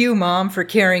 fuck you, Mom, for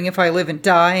caring if I live and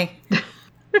die.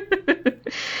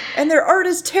 And their art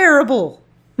is terrible.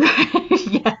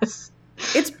 Yes.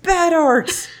 It's bad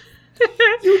art.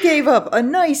 You gave up a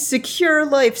nice, secure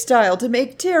lifestyle to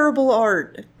make terrible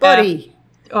art, buddy.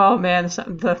 Oh, man,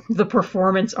 the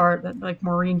performance art that like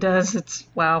Maureen does, it's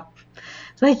wow.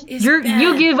 It's like,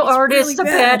 you give artists really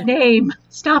a bad name.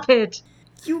 Stop it.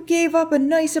 You gave up a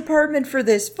nice apartment for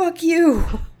this. Fuck you.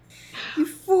 You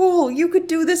fool. You could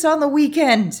do this on the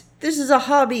weekend. This is a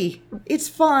hobby. It's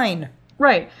fine.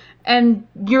 Right. And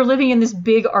you're living in this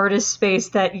big artist space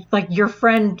that, like, your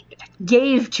friend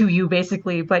gave to you,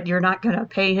 basically, but you're not going to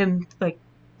pay him, like,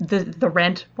 the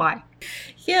rent. Why?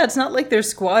 Yeah, it's not like they're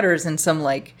squatters in some,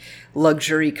 like,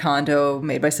 luxury condo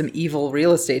made by some evil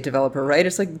real estate developer, right?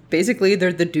 It's like, basically,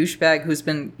 they're the douchebag who's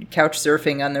been couch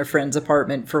surfing on their friend's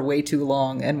apartment for way too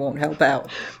long and won't help out.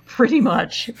 Pretty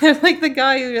much. They're like the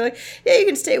guy who you're like, yeah, you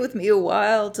can stay with me a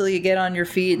while till you get on your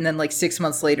feet, and then, like, 6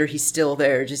 months later, he's still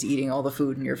there just eating all the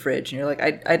food in your fridge. And you're like,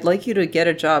 I'd like you to get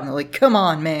a job. And they're like, come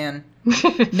on, man.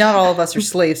 Not all of us are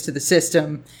slaves to the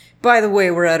system. By the way,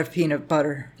 we're out of peanut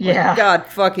butter. Yeah. Like, God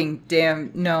fucking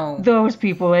damn, no. Those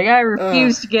people, like, I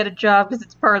refuse to get a job because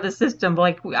it's part of the system.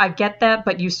 Like, I get that,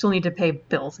 but you still need to pay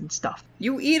bills and stuff.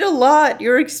 You eat a lot.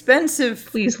 You're expensive.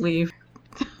 Please leave.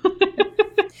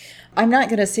 I'm not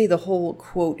going to say the whole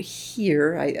quote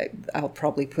here. I'll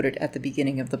probably put it at the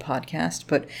beginning of the podcast,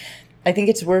 but I think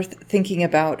it's worth thinking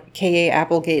about K.A.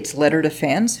 Applegate's letter to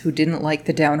fans who didn't like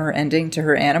the downer ending to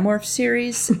her Animorphs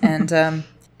series. And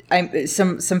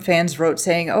some fans wrote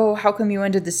saying, "Oh, how come you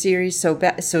ended the series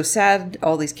so sad?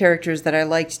 All these characters that I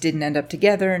liked didn't end up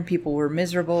together, and people were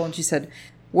miserable." And she said,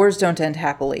 "Wars don't end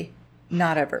happily,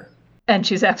 not ever." And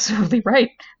she's absolutely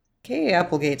right. K.A.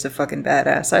 Applegate's a fucking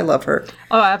badass. I love her.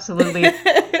 Oh, absolutely.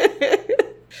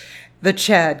 The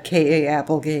Chad K.A.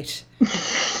 Applegate.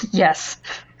 Yes.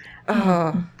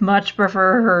 Oh, much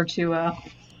prefer her to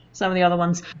some of the other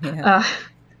ones. Yeah.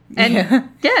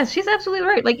 Yeah, she's absolutely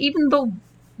right. Like, even though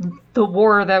the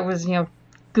war that was,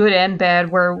 good and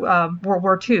bad, where World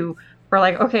War II, we're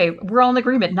like, okay, we're all in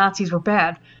agreement, Nazis were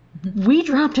bad. We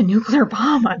dropped a nuclear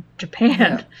bomb on Japan.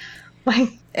 Yeah. Like,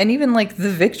 and even, like, the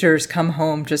victors come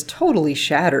home just totally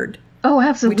shattered. Oh,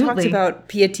 absolutely. We talked about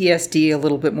PTSD a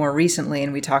little bit more recently,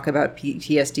 and we talk about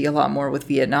PTSD a lot more with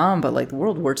Vietnam, but, like, the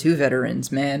World War II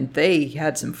veterans, man, they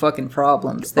had some fucking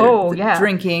problems. Yeah.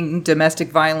 Drinking, domestic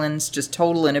violence, just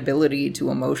total inability to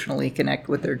emotionally connect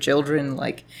with their children,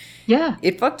 like... Yeah.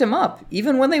 It fucked him up.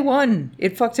 Even when they won,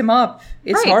 it fucked him up.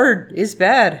 It's right. hard. It's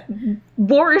bad.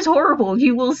 War is horrible.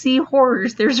 You will see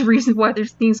horrors. There's a reason why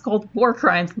there's things called war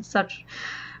crimes and such.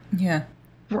 Yeah.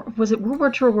 Was it World War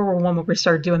II or World War I where we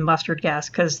started doing mustard gas?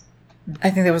 Because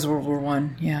I think that was World War I,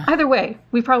 yeah. Either way,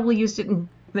 we probably used it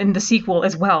in the sequel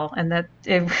as well, and that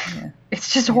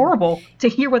it's just horrible to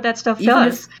hear what that stuff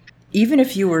does. Even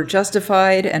if you were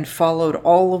justified and followed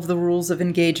all of the rules of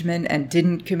engagement and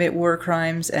didn't commit war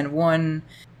crimes and won,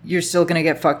 you're still going to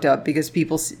get fucked up because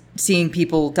seeing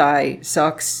people die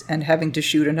sucks, and having to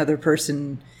shoot another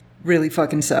person really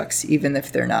fucking sucks. Even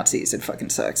if they're Nazis, it fucking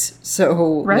sucks.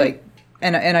 So, right.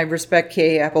 And I respect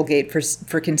K. Applegate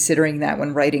for considering that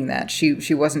when writing that.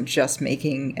 She wasn't just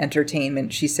making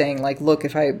entertainment. She's saying, like, look,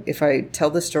 if I tell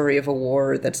the story of a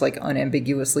war that's, like,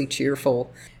 unambiguously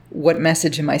cheerful, what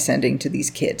message am I sending to these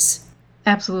kids?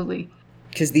 Absolutely.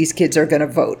 Because these kids are going to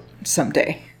vote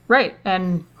someday. Right.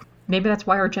 And maybe that's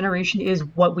why our generation is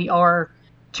what we are,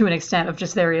 to an extent, of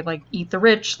just there, like, eat the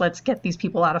rich, let's get these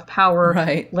people out of power,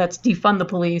 right. Let's defund the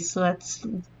police, let's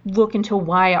look into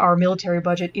why our military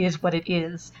budget is what it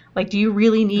is. Like, do you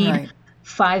really need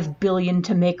 $5 billion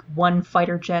to make one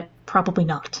fighter jet? Probably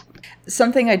not.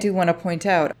 Something I do want to point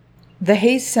out, the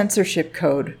Hays Censorship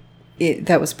Code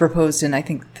that was proposed in, I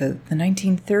think, the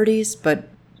 1930s, but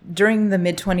during the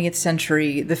mid-20th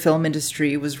century, the film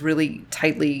industry was really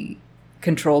tightly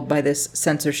controlled by this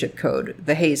censorship code,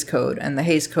 the Hays Code. And the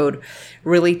Hays Code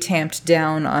really tamped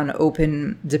down on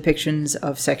open depictions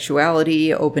of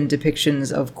sexuality, open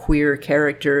depictions of queer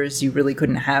characters. You really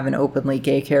couldn't have an openly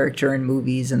gay character in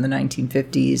movies in the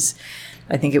 1950s.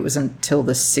 I think it was until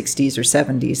the 60s or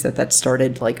 70s that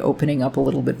started, like, opening up a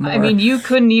little bit more. I mean, you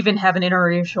couldn't even have an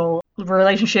interracial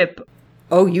relationship.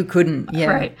 Oh, you couldn't, yeah.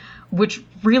 Right. Which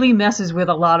really messes with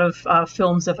a lot of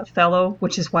films of Othello,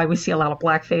 which is why we see a lot of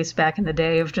blackface back in the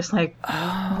day of just like,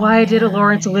 why did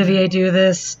Laurence Olivier do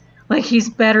this? Like, he's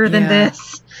better than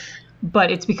this. But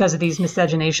it's because of these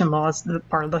miscegenation laws, the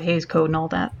part of the Hays Code and all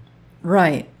that.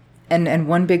 Right. And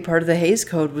one big part of the Hays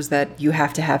Code was that you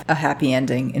have to have a happy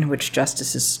ending in which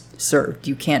justice is served.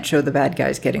 You can't show the bad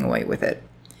guys getting away with it.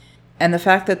 And the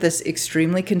fact that this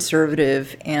extremely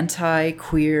conservative,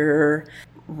 anti-queer,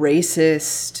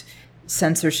 racist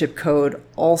censorship code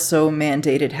also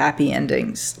mandated happy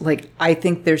endings. Like, I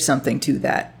think there's something to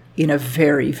that in a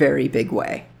very, very big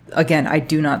way. Again, I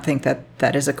do not think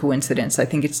that is a coincidence. I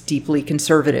think it's deeply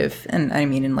conservative, and I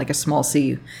mean in like a small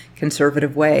c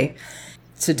conservative way,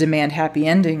 to demand happy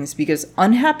endings, because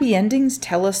unhappy endings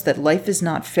tell us that life is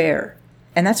not fair.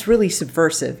 And that's really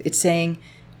subversive. It's saying,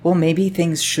 well, maybe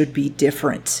things should be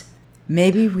different.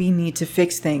 Maybe we need to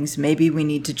fix things. Maybe we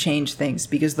need to change things,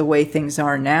 because the way things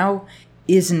are now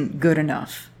isn't good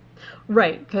enough.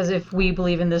 Right, because if we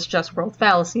believe in this just world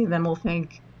fallacy, then we'll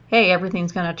think, hey,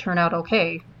 everything's going to turn out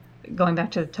okay. Going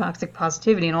back to toxic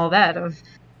positivity and all that.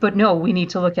 But no, we need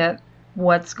to look at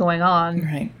what's going on.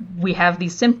 Right. We have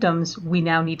these symptoms. We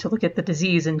now need to look at the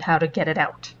disease and how to get it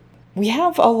out. We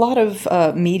have a lot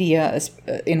of media,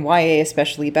 in YA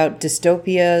especially, about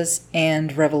dystopias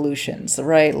and revolutions,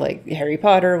 right? Like Harry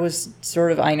Potter was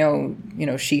sort of, I know,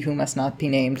 She Who Must Not Be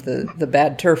Named, the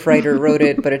bad turf writer wrote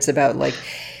it, but it's about like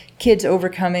kids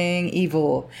overcoming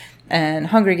evil. And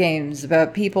Hunger Games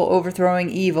about people overthrowing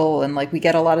evil, and like we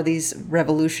get a lot of these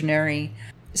revolutionary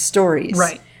stories.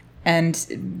 Right. And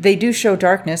they do show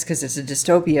darkness because it's a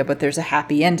dystopia, but there's a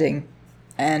happy ending.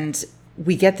 And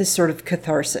we get this sort of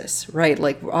catharsis, right?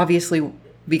 Like, obviously,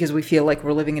 because we feel like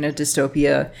we're living in a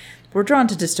dystopia, we're drawn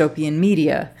to dystopian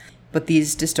media. But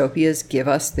these dystopias give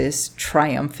us this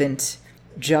triumphant,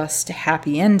 just,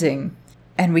 happy ending.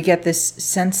 And we get this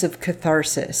sense of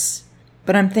catharsis.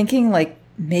 But I'm thinking, like,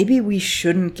 maybe we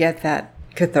shouldn't get that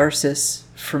catharsis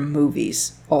from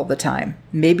movies all the time.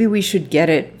 Maybe we should get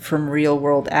it from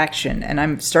real-world action. And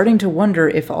I'm starting to wonder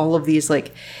if all of these,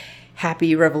 like,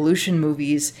 happy revolution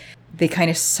movies, they kind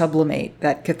of sublimate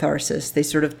that catharsis. They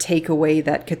sort of take away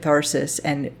that catharsis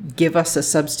and give us a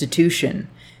substitution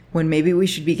when maybe we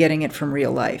should be getting it from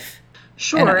real life.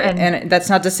 Sure. And that's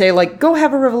not to say, like, go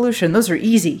have a revolution. Those are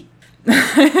easy.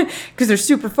 Because they're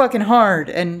super fucking hard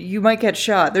and you might get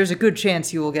shot. There's a good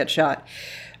chance you will get shot.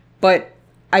 But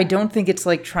I don't think it's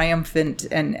like triumphant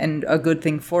and a good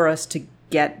thing for us to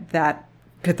get that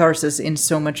catharsis in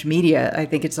so much media. I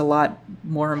think it's a lot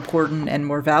more important and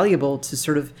more valuable to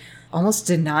sort of almost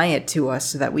deny it to us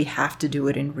so that we have to do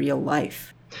it in real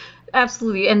life.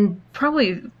 Absolutely. And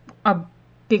probably a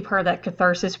big part of that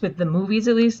catharsis with the movies,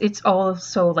 at least, it's all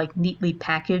so like neatly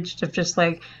packaged of just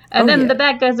like, and then the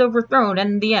bad guy's overthrown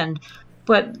and the end.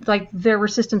 But like there were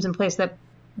systems in place that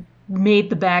made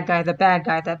the bad guy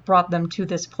that brought them to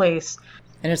this place.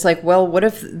 And it's like, well, what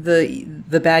if the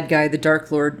bad guy, the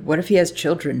Dark Lord, what if he has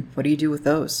children? What do you do with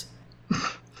those?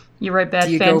 You write bad fan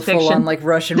fiction. Do you go full on like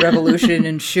Russian Revolution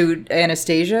and shoot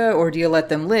Anastasia, or do you let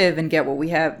them live and get what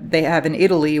they have in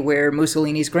Italy, where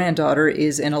Mussolini's granddaughter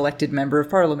is an elected member of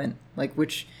parliament? Like,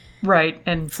 which right,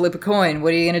 and flip a coin.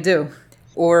 What are you gonna do?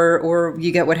 Or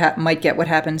you get might get what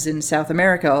happens in South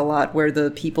America a lot, where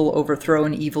the people overthrow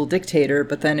an evil dictator,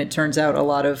 but then it turns out a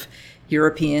lot of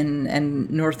European and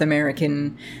North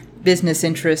American business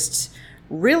interests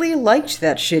really liked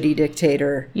that shitty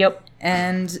dictator. Yep.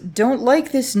 And don't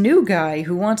like this new guy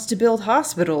who wants to build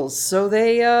hospitals, so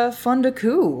they fund a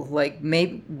coup. Like,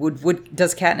 maybe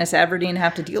does Katniss Everdeen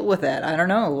have to deal with that? I don't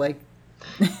know. Like,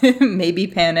 maybe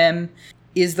Panem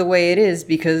is the way it is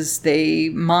because they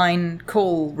mine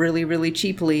coal really, really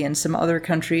cheaply, and some other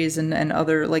countries and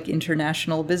other like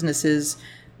international businesses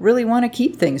really want to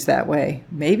keep things that way.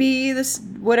 Maybe this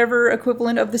whatever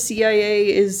equivalent of the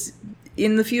CIA is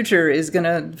in the future is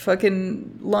gonna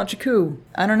fucking launch a coup.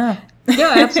 I don't know.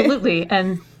 Yeah, absolutely.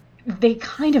 And they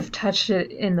kind of touched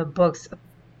it in the books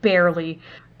barely,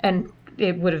 and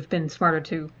it would have been smarter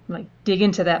to like dig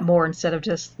into that more instead of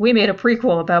just, we made a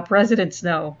prequel about President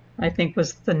Snow, I think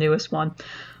was the newest one.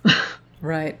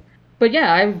 Right. But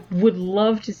yeah, I would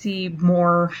love to see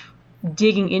more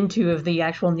digging into of the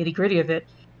actual nitty-gritty of it,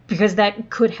 because that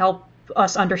could help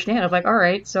us understand of like, all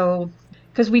right, so,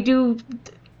 because we do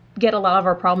get a lot of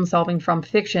our problem solving from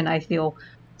fiction, I feel.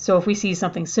 So if we see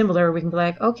something similar, we can be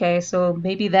like, okay, so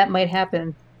maybe that might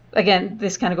happen. Again,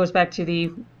 this kind of goes back to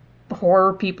the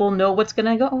horror people know what's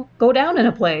going to go down in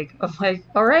a plague. Of like,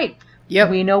 all right,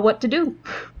 yep, we know what to do.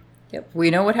 Yep,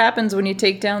 we know what happens when you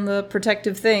take down the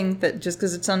protective thing, that just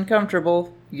because it's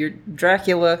uncomfortable, you're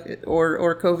Dracula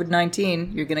or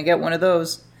COVID-19, you're going to get one of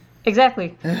those.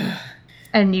 Exactly.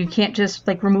 And you can't just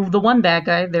like remove the one bad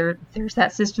guy. There's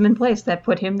that system in place that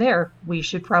put him there. We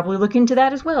should probably look into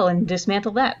that as well and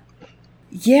dismantle that.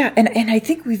 Yeah, and I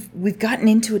think we've gotten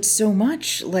into it so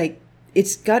much. Like,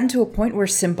 it's gotten to a point where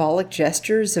symbolic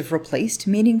gestures have replaced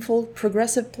meaningful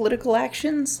progressive political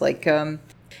actions. Like,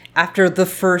 after the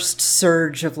first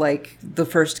surge of like the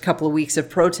first couple of weeks of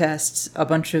protests, a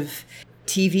bunch of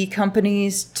TV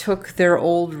companies took their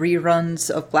old reruns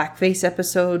of blackface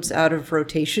episodes out of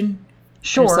rotation.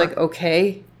 Sure. And it's like,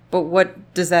 okay, but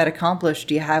what does that accomplish?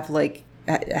 Do you have like,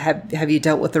 have you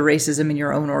dealt with the racism in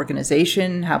your own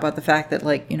organization? How about the fact that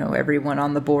like, everyone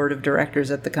on the board of directors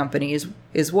at the company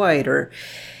is white? Or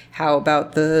how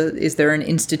about is there an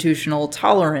institutional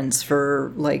tolerance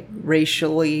for like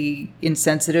racially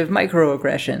insensitive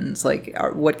microaggressions? Like,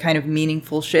 what kind of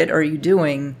meaningful shit are you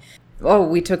doing oh,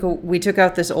 we took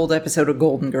out this old episode of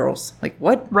Golden Girls. Like,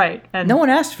 what? Right. And no one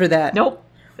asked for that. Nope.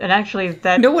 And actually,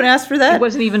 no one asked for that. It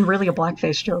wasn't even really a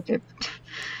blackface joke.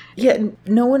 Yeah,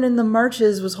 no one in the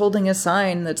marches was holding a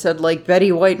sign that said, like,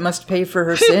 Betty White must pay for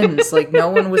her sins. Like, no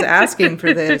one was asking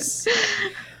for this.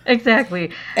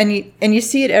 Exactly. And you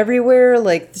see it everywhere.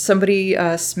 Like, somebody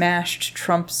smashed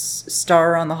Trump's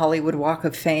star on the Hollywood Walk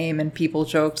of Fame, and people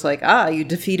joked, like, you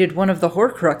defeated one of the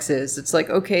Horcruxes. It's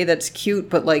like, okay, that's cute,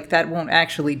 but, like, that won't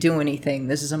actually do anything.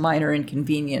 This is a minor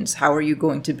inconvenience. How are you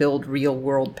going to build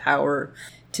real-world power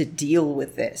to deal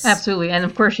with this? Absolutely. And,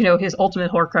 of course, his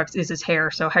ultimate Horcrux is his hair,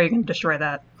 so how are you going to destroy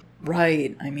that?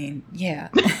 Right. I mean, yeah.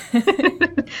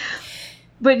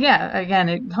 But yeah, again,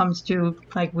 it comes to,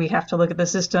 like, we have to look at the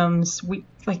systems.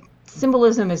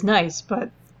 Symbolism is nice,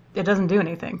 but it doesn't do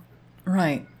anything.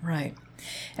 Right.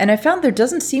 And I found there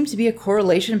doesn't seem to be a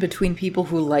correlation between people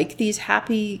who like these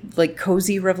happy, like,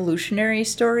 cozy revolutionary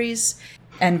stories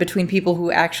and between people who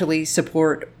actually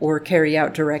support or carry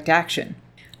out direct action.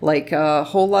 Like, a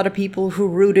whole lot of people who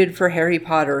rooted for Harry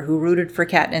Potter, who rooted for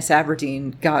Katniss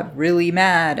Everdeen, got really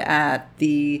mad at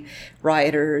the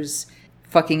rioters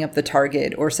fucking up the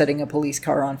Target or setting a police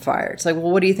car on fire. It's like, well,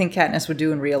 what do you think Katniss would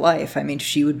do in real life? I mean,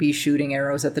 she would be shooting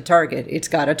arrows at the Target. It's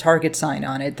got a Target sign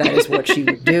on it. That is what she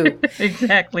would do.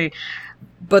 Exactly.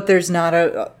 But there's not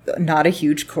a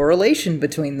huge correlation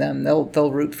between them.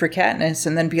 They'll root for Katniss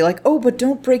and then be like, oh, but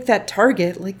don't break that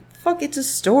Target. Like, fuck, it's a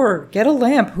store. Get a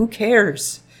lamp. Who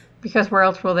cares? Because where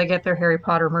else will they get their Harry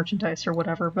Potter merchandise or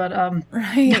whatever? But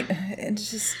right.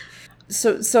 It's just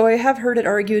so I have heard it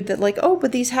argued that, like, oh,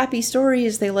 but these happy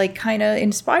stories, they, like, kind of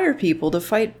inspire people to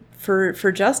fight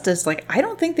for justice. Like, I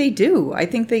don't think they do. I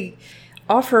think they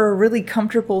offer a really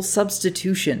comfortable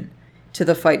substitution to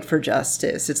the fight for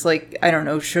justice. It's like, I don't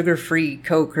know, sugar-free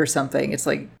Coke or something. It's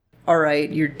like, all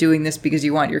right, you're doing this because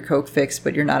you want your Coke fixed,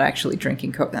 but you're not actually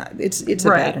drinking Coke. It's a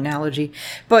bad analogy,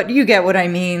 but you get what I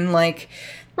mean. Like,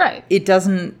 right. It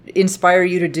doesn't inspire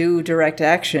you to do direct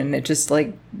action. It just,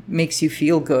 like, makes you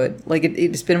feel good. Like,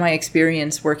 it's been my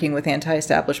experience working with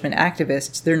anti-establishment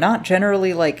activists. They're not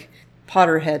generally, like,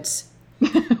 Potterheads.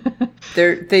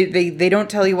 They don't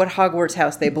tell you what Hogwarts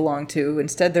house they belong to.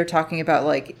 Instead, they're talking about,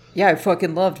 like, yeah, I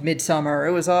fucking loved Midsummer.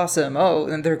 It was awesome. Oh,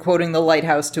 and they're quoting The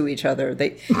Lighthouse to each other.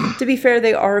 To be fair,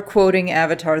 they are quoting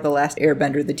Avatar: The Last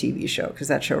Airbender, the TV show, because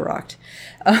that show rocked.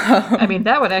 I mean,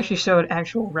 that would actually show an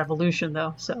actual revolution,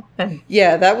 though. So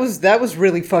yeah, that was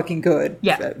really fucking good.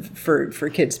 Yeah. For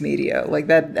kids media, like,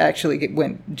 that actually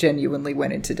genuinely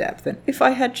went into depth. And if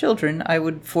I had children, I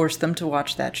would force them to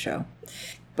watch that show.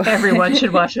 Everyone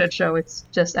should watch that show. It's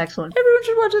just excellent. Everyone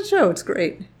should watch that show. It's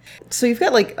great. So you've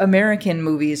got, like, American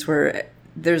movies where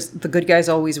there's the good guys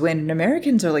always win, and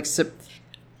Americans are, like,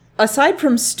 aside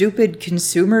from stupid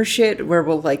consumer shit where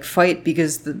we'll, like, fight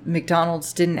because the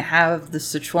McDonald's didn't have the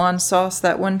Szechuan sauce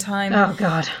that one time. Oh,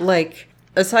 God. Like,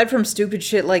 aside from stupid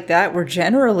shit like that, we're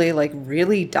generally, like,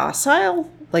 really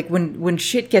docile. Like, when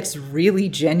shit gets really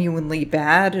genuinely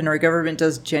bad and our government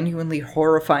does genuinely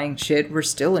horrifying shit, we're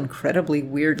still incredibly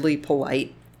weirdly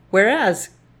polite. Whereas,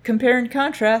 compare and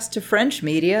contrast to French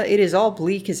media, it is all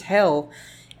bleak as hell.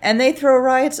 And they throw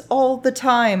riots all the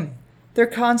time. They're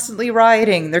constantly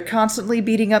rioting. They're constantly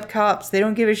beating up cops. They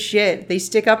don't give a shit. They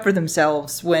stick up for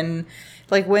themselves. When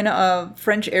a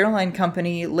French airline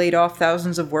company laid off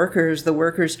thousands of workers, the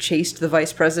workers chased the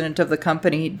vice president of the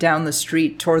company down the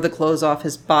street, tore the clothes off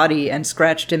his body, and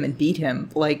scratched him and beat him.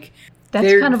 Like,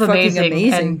 that's kind of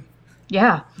amazing. And,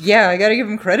 yeah. Yeah, I gotta give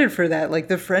them credit for that. Like,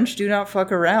 the French do not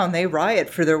fuck around. They riot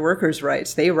for their workers'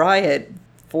 rights. They riot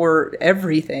for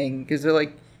everything. Because they're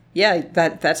like, yeah,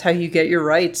 that's how you get your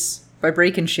rights, by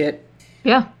breaking shit.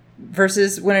 Yeah.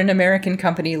 Versus when an American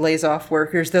company lays off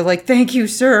workers, they're like, thank you,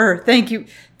 sir. Thank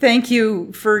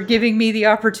you for giving me the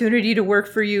opportunity to work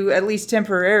for you, at least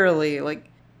temporarily. Like,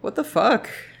 what the fuck?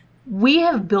 We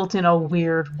have built in a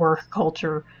weird work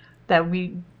culture that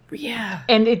yeah.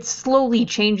 And it's slowly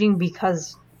changing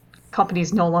because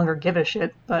companies no longer give a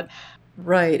shit, but...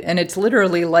 Right, and it's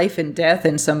literally life and death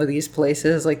in some of these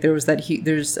places. Like, there's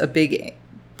a big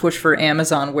push for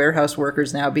Amazon warehouse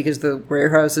workers now because the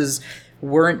warehouses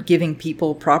weren't giving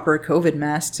people proper COVID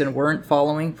masks and weren't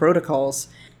following protocols.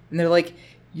 And they're like,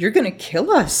 you're going to kill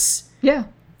us. Yeah.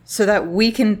 So that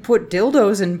we can put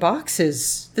dildos in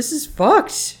boxes. This is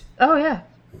fucked. Oh, yeah.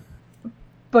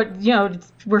 But,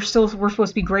 we're supposed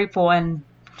to be grateful, and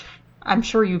I'm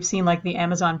sure you've seen, like, the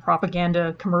Amazon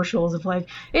propaganda commercials of, like,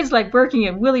 it's like working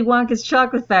at Willy Wonka's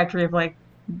chocolate factory. Of, like,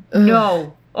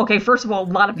 no. Okay, first of all,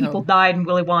 a lot of people died in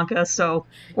Willy Wonka, so...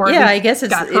 Yeah, I guess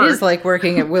it is like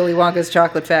working at Willy Wonka's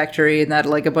chocolate factory, and that,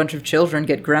 like, a bunch of children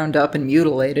get ground up and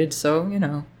mutilated, so,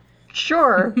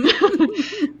 Sure.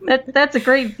 That's a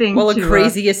great thing While to a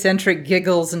crazy eccentric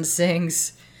giggles and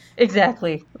sings.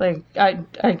 exactly. Like I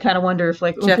kind of wonder if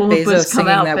like Jeff Oompa Bezos Loompas come singing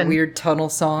out that and weird tunnel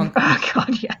song. oh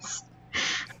god, yes.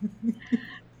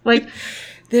 Like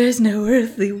There's no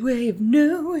earthly way of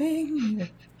knowing.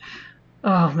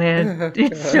 oh man, Oh,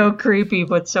 it's God. so creepy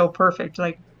but so perfect.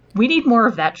 Like we need more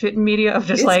of that shit in media of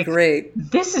just It's like great.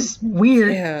 this is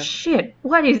weird Yeah. shit.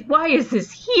 Why is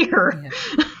this here?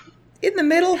 Yeah. In the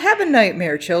middle, have a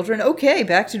nightmare, children. Okay,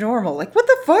 back to normal. Like, what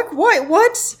the fuck?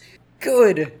 What?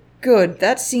 Good. Good.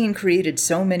 That scene created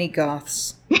so many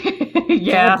goths.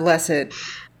 Yeah. God bless it.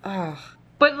 Ah,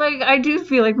 But like I do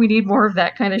feel like we need more of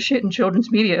that kind of shit in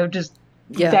children's media. Just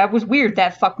yeah. that was weird.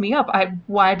 That fucked me up.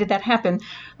 Why did that happen?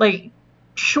 Like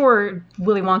sure,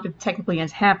 Willy Wonka technically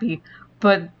ends happy,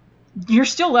 but you're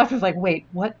still left with like, wait,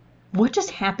 what just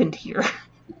happened here?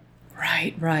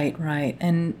 Right.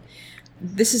 And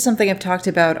this is something I've talked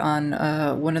about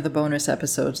on one of the bonus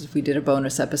episodes. We did a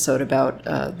bonus episode about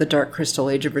the Dark Crystal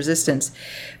Age of Resistance.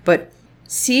 But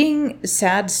seeing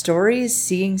sad stories,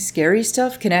 seeing scary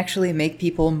stuff can actually make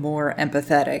people more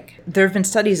empathetic. There have been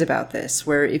studies about this,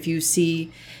 where if you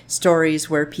see stories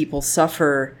where people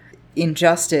suffer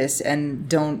injustice and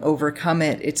don't overcome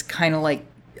it, it's kind of like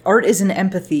art is an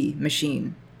empathy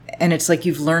machine. And it's like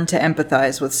you've learned to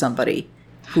empathize with somebody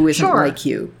who isn't Sure. like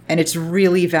you. And it's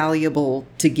really valuable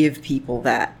to give people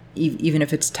that, even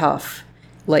if it's tough.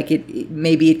 Like,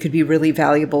 maybe it could be really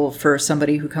valuable for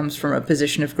somebody who comes from a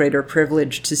position of greater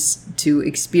privilege to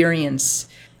experience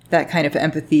that kind of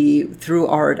empathy through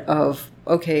art of,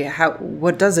 okay,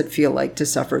 what does it feel like to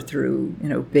suffer through,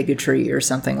 bigotry or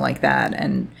something like that?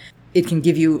 And it can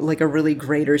give you, like, a really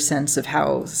greater sense of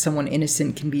how someone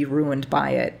innocent can be ruined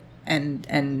by it.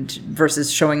 And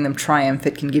versus showing them triumph,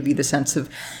 it can give you the sense of,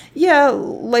 yeah,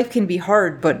 life can be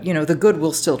hard, but, the good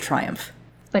will still triumph.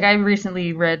 Like I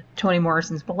recently read Toni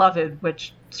Morrison's Beloved,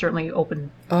 which certainly opened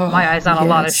my eyes on a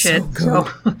lot of it's shit. so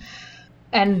good.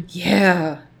 And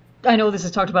Yeah. I know this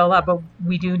is talked about a lot, but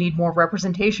we do need more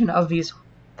representation of these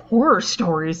horror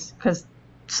stories because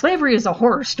slavery is a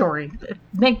horror story.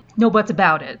 Make no buts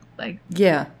about it. Like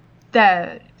Yeah.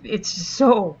 that, it's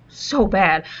so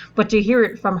bad. But to hear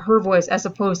it from her voice as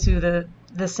opposed to the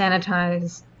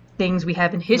sanitized things we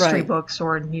have in history Right. books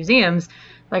or in museums,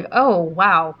 like, oh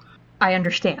wow, I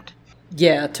understand.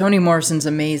 Yeah, Toni Morrison's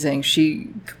amazing. She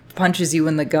punches you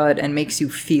in the gut and makes you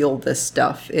feel this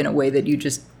stuff in a way that you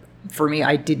just, for me,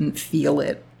 I didn't feel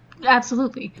it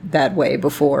Absolutely. that way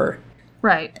before.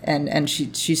 Right. And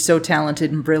she's so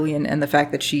talented and brilliant, and the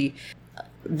fact that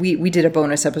we did a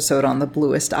bonus episode on The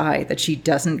Bluest Eye, that she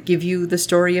doesn't give you the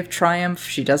story of triumph,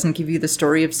 she doesn't give you the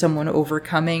story of someone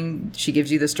overcoming, she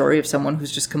gives you the story of someone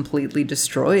who's just completely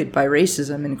destroyed by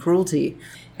racism and cruelty.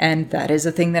 And that is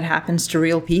a thing that happens to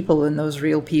real people, and those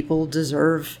real people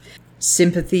deserve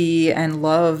sympathy and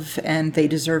love, and they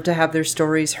deserve to have their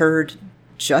stories heard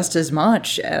just as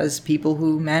much as people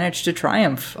who manage to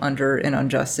triumph under an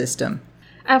unjust system.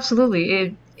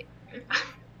 Absolutely.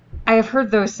 I have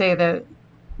heard those say that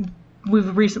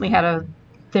we've recently had a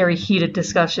very heated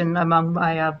discussion among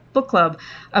my book club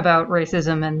about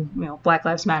racism and Black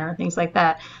Lives Matter and things like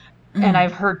that. And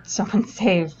I've heard someone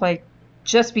say, like,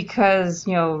 just because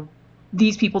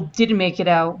these people didn't make it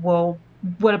out, well,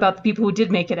 what about the people who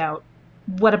did make it out?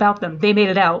 What about them? They made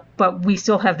it out, but we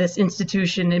still have this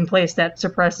institution in place that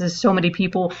suppresses so many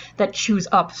people, that chews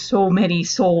up so many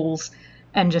souls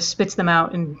and just spits them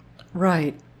out and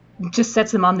Right. just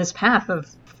sets them on this path of,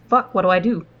 fuck, what do I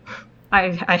do?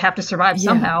 I have to survive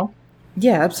somehow.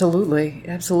 Yeah, absolutely.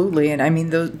 Absolutely. And I mean,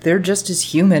 they're just as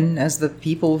human as the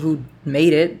people who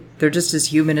made it. They're just as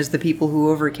human as the people who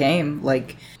overcame.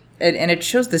 Like, and it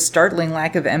shows the startling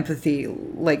lack of empathy.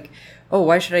 Like, oh,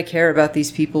 why should I care about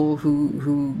these people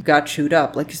who got chewed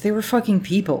up? Like, 'cause they were fucking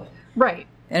people. Right.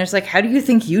 And it's like, how do you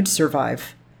think you'd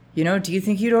survive? Do you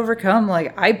think you'd overcome?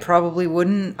 Like, I probably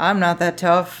wouldn't. I'm not that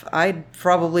tough. I'd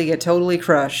probably get totally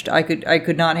crushed. I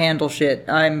could not handle shit.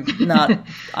 I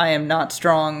am not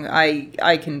strong.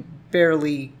 I can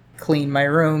barely clean my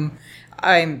room.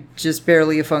 I'm just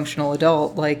barely a functional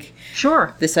adult. Like,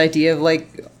 Sure. this idea of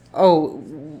like, oh,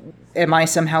 am I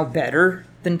somehow better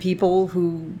than people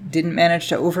who didn't manage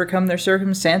to overcome their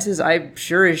circumstances? I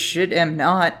sure as shit am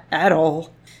not at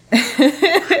all.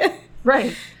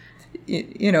 Right.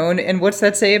 And what's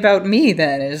that say about me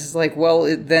then? Is like, well,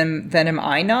 then am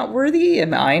I not worthy?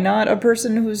 Am I not a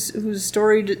person whose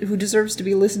story who deserves to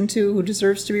be listened to, who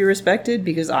deserves to be respected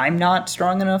because I'm not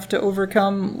strong enough to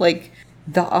overcome like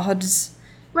the odds?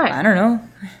 Right. I don't know.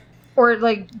 Or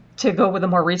like to go with a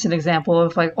more recent example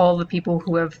of like all the people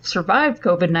who have survived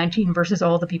COVID-19 versus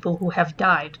all the people who have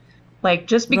died. Like,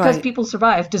 just because Right. people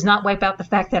survive does not wipe out the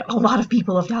fact that a lot of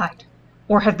people have died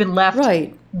or have been left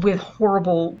Right. with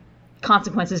horrible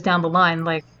consequences down the line.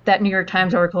 Like that New York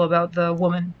Times article about the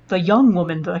woman, the young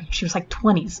woman, she was like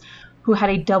 20s, who had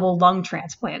a double lung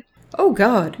transplant. Oh,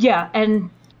 God. Yeah, and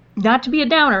not to be a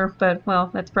downer, but, well,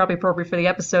 that's probably appropriate for the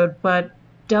episode, but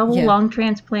double Yeah. lung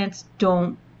transplants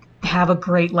don't have a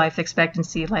great life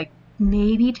expectancy, like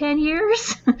maybe 10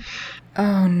 years.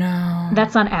 Oh, no.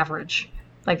 That's on average.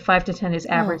 Like 5 to 10 is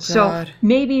average. So God.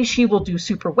 maybe she will do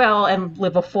super well and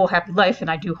live a full happy life, and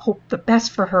I do hope the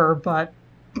best for her, but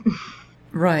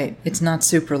Right. It's not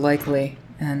super likely.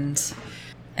 And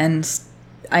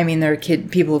I mean, there are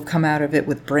people have come out of it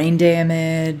with brain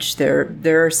damage. There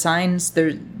are signs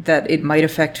there that it might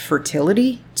affect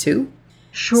fertility too.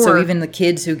 sure. So even the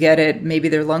kids who get it, maybe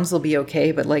their lungs will be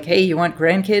okay, but like, hey, you want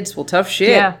grandkids? Well, tough shit.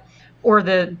 Yeah. Or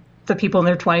the people in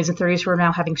their 20s and 30s who are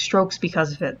now having strokes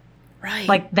because of it. Right.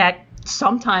 Like that,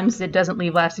 sometimes it doesn't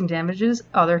leave lasting damages,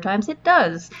 other times it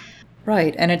does.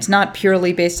 Right. And it's not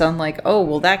purely based on like, oh,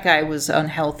 well, that guy was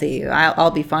unhealthy.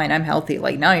 I'll be fine. I'm healthy.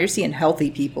 Like, no, you're seeing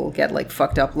healthy people get like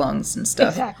fucked up lungs and stuff.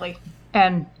 Exactly.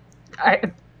 And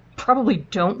I probably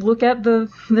don't look at the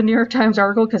New York Times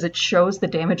article because it shows the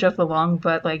damage of the lung,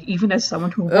 but like even as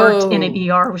someone who worked in an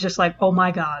ER was just like, oh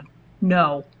my God,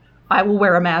 no. I will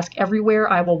wear a mask everywhere.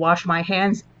 I will wash my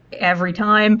hands every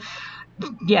time.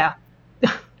 Yeah.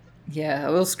 Yeah, I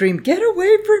will scream, get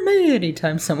away from me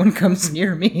anytime someone comes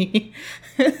near me.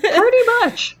 Pretty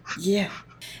much. Yeah.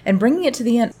 And bringing it to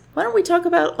the end, why don't we talk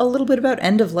about a little bit about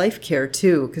end of life care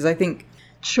too? Because I think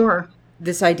Sure.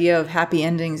 this idea of happy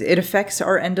endings, it affects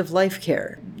our end of life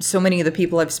care. So many of the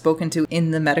people I've spoken to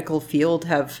in the medical field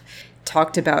have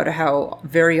talked about how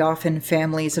very often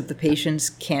families of the patients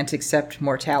can't accept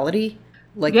mortality.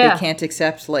 Like, Yeah. they can't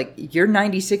accept, like, your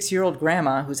 96-year-old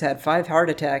grandma who's had 5 heart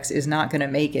attacks is not going to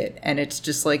make it. And it's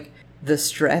just, like, the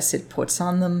stress it puts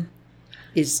on them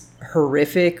is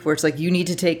horrific, where it's like, you need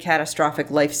to take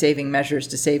catastrophic life-saving measures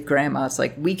to save grandma. It's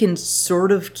like, we can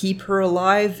sort of keep her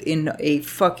alive in a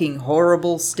fucking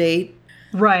horrible state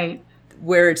Right.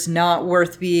 where it's not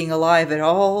worth being alive at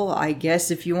all. I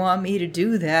guess if you want me to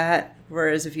do that.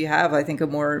 Whereas if you have, I think, a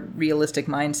more realistic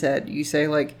mindset, you say,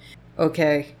 like,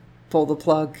 okay, pull the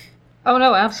plug. Oh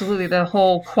no, absolutely. The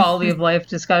whole quality of life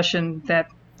discussion that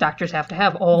doctors have to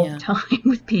have all Yeah. the time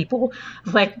with people.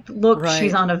 Like, look, Right.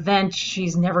 she's on a vent.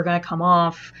 She's never going to come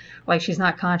off. Like, she's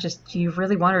not conscious. Do you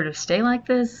really want her to stay like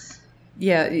this?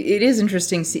 Yeah, it is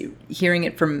interesting hearing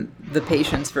it from the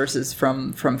patients versus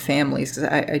from families, because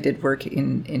I did work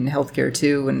in healthcare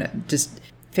too, and just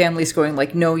families going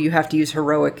like, no, you have to use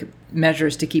heroic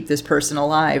measures to keep this person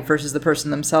alive, versus the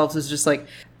person themselves is just like,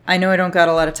 I know I don't got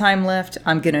a lot of time left.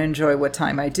 I'm going to enjoy what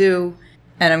time I do,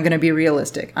 and I'm going to be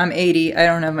realistic. I'm 80. I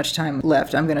don't have much time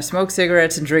left. I'm going to smoke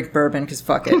cigarettes and drink bourbon because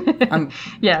fuck it.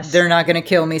 Yes. They're not going to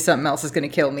kill me. Something else is going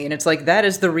to kill me. And it's like, that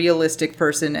is the realistic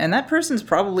person, and that person's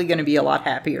probably going to be a lot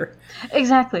happier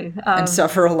Exactly. and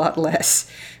suffer a lot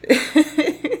less.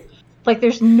 Like,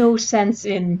 there's no sense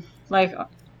in, like,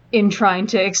 in trying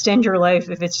to extend your life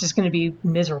if it's just going to be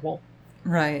miserable.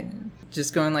 Right.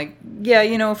 Just going like, yeah,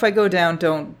 you know, if I go down,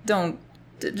 don't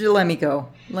let me go.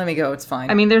 Let me go. It's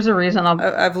fine. I mean, there's a reason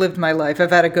I've lived my life.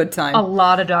 I've had a good time. a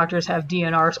lot of doctors have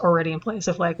DNRs already in place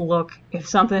of, like, look, if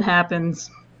something happens,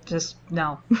 just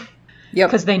no. Yep.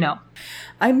 Because they know.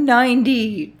 I'm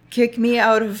 90. Kick me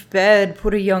out of bed.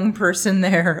 Put a young person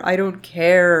there. I don't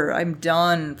care. I'm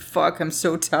done. Fuck, I'm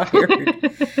so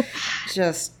tired.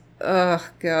 Just, oh,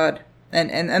 God.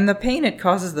 And the pain it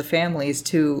causes the families,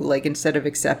 too. Like, instead of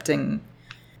accepting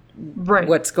Right.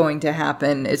 what's going to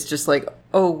happen, it's just like,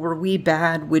 oh, were we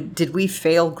bad? Did we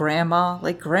fail Grandma?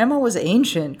 Like, Grandma was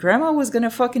ancient. Grandma was going to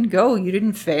fucking go. You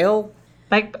didn't fail.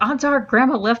 Like, odds are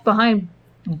Grandma left behind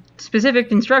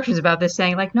specific instructions about this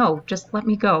saying, like, no, just let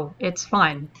me go. It's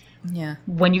fine. Yeah.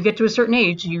 When you get to a certain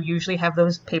age, you usually have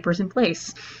those papers in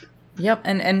place. Yep,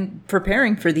 and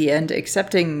preparing for the end,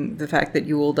 accepting the fact that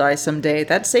you will die someday,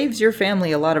 that saves your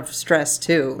family a lot of stress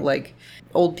too. Like,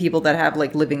 old people that have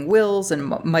like living wills and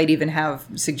might even have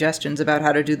suggestions about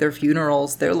how to do their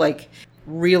funerals, they're like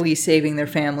really saving their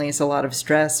families a lot of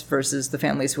stress versus the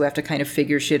families who have to kind of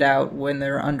figure shit out when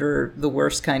they're under the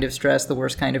worst kind of stress, the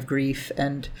worst kind of grief,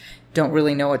 and don't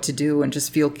really know what to do and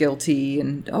just feel guilty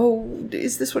and, oh,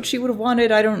 is this what she would have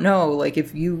wanted? I don't know. Like,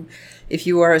 if you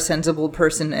are a sensible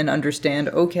person and understand,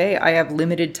 okay, I have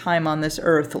limited time on this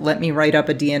earth, let me write up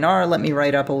a DNR, let me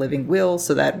write up a living will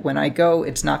so that when I go,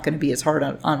 it's not going to be as hard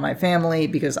on my family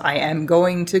because I am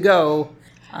going to go.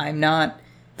 I'm not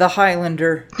the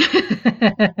Highlander.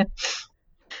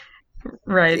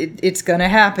 Right. It's going to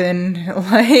happen.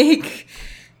 Like,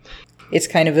 it's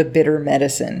kind of a bitter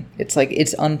medicine. It's like,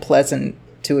 it's unpleasant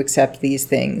to accept these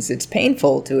things. It's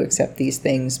painful to accept these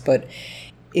things, but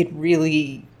it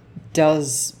really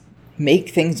does make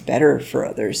things better for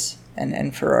others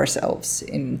and for ourselves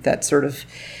in that sort of,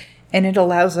 and it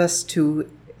allows us to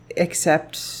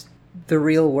accept the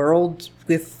real world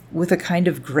with a kind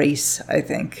of grace, I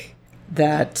think,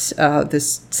 that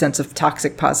this sense of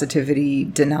toxic positivity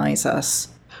denies us.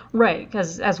 Right,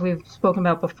 because as we've spoken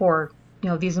about before,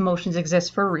 these emotions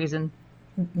exist for a reason.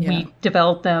 Yeah. We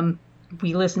develop them,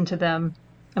 we listen to them,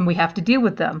 and we have to deal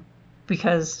with them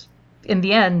because in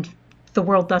the end, the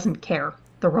world doesn't care.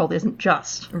 The world isn't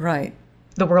just. Right.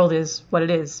 The world is what it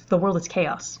is. The world is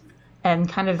chaos. And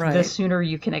kind of Right. the sooner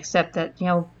you can accept that,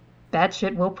 bad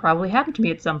shit will probably happen to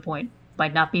me at some point.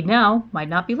 Might not be now, might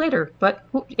not be later, but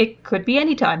it could be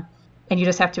anytime. And you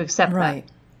just have to accept Right.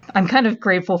 that. I'm kind of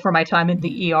grateful for my time in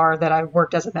the ER that I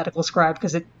worked as a medical scribe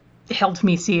because it helped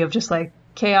me see of just like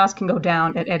chaos can go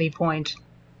down at any point.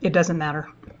 It doesn't matter.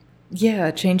 Yeah,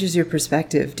 it changes your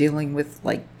perspective dealing with,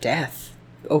 like, death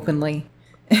openly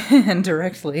and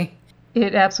directly.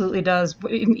 It absolutely does.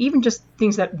 Even just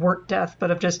things that weren't death,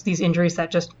 but of just these injuries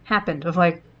that just happened. Of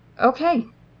like, okay,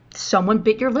 someone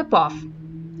bit your lip off.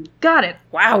 Got it.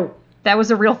 Wow. That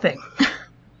was a real thing.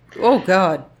 Oh,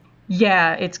 God.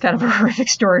 Yeah, it's kind of a horrific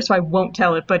story, so I won't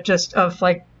tell it, but just of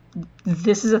like,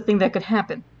 this is a thing that could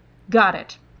happen. Got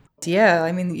it. Yeah,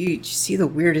 I mean, you see the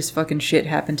weirdest fucking shit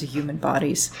happen to human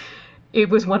bodies. It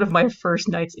was one of my first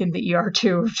nights in the ER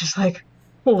too, of just like,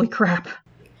 holy crap.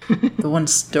 The one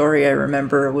story I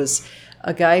remember was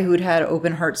a guy who'd had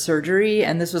open heart surgery,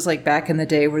 and this was like back in the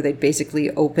day where they'd basically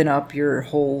open up your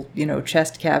whole,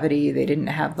 chest cavity. They didn't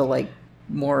have the like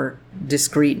more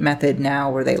discreet method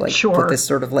now where they like Sure. put this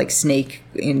sort of like snake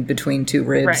in between two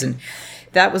ribs, Right. and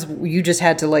that was, you just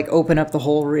had to like open up the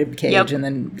whole rib cage Yep. and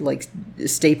then like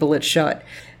staple it shut.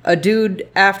 A dude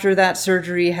after that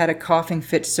surgery had a coughing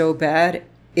fit so bad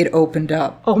it opened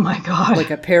up Oh my god. like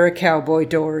a pair of cowboy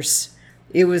doors.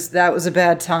 That was a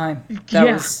bad time.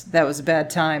 Yeah. That was a bad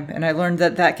time. And I learned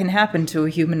that can happen to a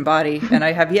human body. And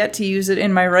I have yet to use it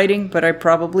in my writing, but I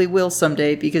probably will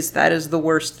someday because that is the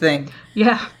worst thing.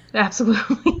 Yeah,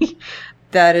 absolutely.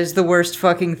 That is the worst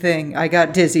fucking thing. I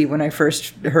got dizzy when I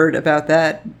first heard about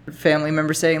that. Family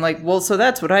member saying like, well, so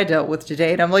that's what I dealt with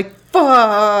today. And I'm like,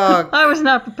 fuck. I was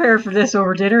not prepared for this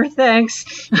over dinner,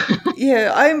 thanks.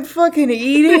 Yeah, I'm fucking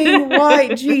eating.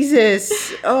 Why?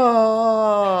 Jesus.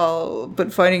 Oh.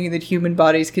 But finding that human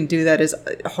bodies can do that is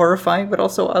horrifying, but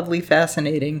also oddly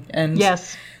fascinating. And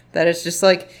Yes. that is just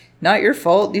like, not your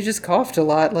fault. You just coughed a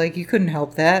lot. Like, you couldn't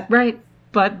help that. Right.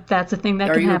 But that's a thing that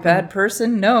Are can you happen. a bad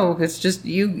person? No, it's just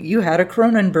you had a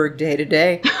Cronenberg day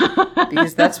today.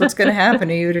 Because that's what's going to happen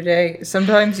to you today.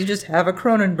 Sometimes you just have a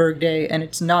Cronenberg day, and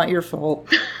it's not your fault.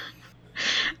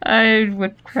 I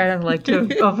would kind of like to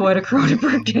avoid a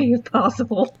Cronenberg day if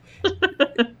possible.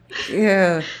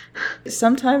 Yeah.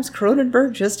 Sometimes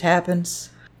Cronenberg just happens.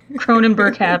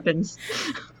 Cronenberg happens.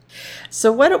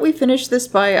 So why don't we finish this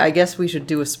by, I guess we should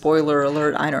do a spoiler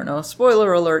alert, I don't know,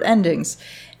 spoiler alert endings.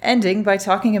 Ending by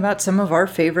talking about some of our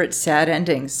favorite sad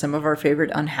endings, some of our favorite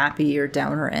unhappy or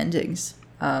downer endings.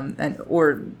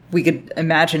 Or we could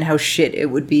imagine how shit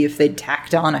it would be if they'd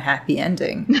tacked on a happy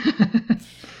ending.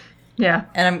 Yeah.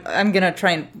 And I'm gonna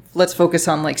try and let's focus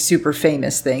on like super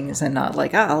famous things and not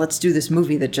like, let's do this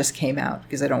movie that just came out,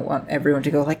 because I don't want everyone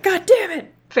to go like, God damn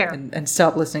it! Fair. And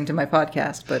stop listening to my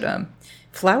podcast. But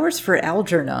Flowers for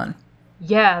Algernon.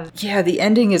 Yeah. Yeah, the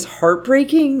ending is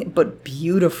heartbreaking, but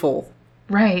beautiful.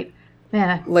 Right.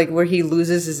 Man. Like, where he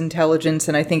loses his intelligence,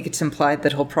 and I think it's implied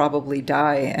that he'll probably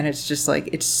die, and it's just, like,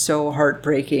 it's so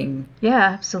heartbreaking. Yeah,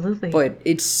 absolutely. But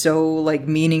it's so, like,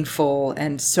 meaningful,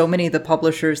 and so many of the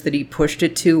publishers that he pushed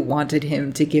it to wanted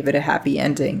him to give it a happy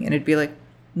ending, and it'd be like,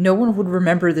 no one would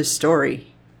remember this story.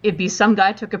 It'd be some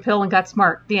guy took a pill and got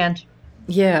smart. The end.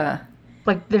 Yeah.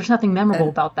 Like, there's nothing memorable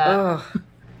about that. Ugh.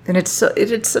 And it's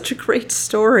such a great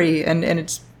story, and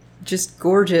it's just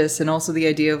gorgeous, and also the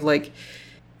idea of, like,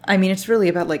 I mean, it's really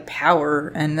about, like,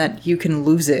 power and that you can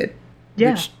lose it.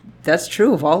 Yeah. Which, that's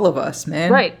true of all of us,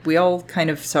 man. Right. We all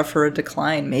kind of suffer a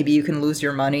decline. Maybe you can lose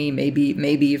your money.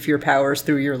 Maybe if your power's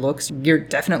through your looks, you're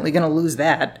definitely going to lose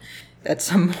that at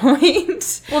some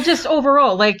point. Well, just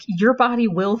overall, like, your body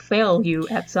will fail you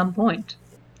at some point.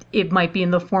 It might be in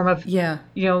the form of, Yeah.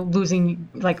 losing,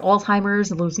 like,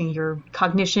 Alzheimer's, losing your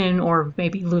cognition, or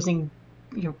maybe losing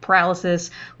your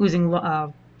paralysis, losing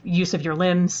use of your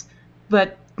limbs.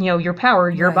 But, your power,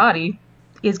 your Right. body,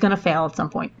 is going to fail at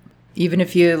some point. Even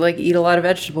if you like eat a lot of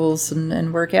vegetables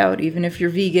and work out, even if you're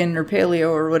vegan or paleo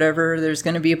or whatever, there's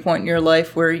going to be a point in your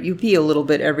life where you pee a little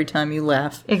bit every time you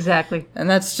laugh. Exactly. And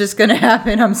that's just going to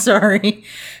happen. I'm sorry.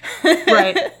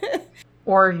 Right.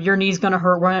 Or your knee's going to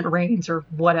hurt when it rains or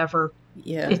whatever.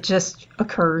 Yeah. It just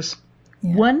occurs.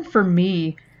 Yeah. One for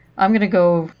me, I'm going to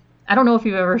go... I don't know if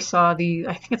you ever saw I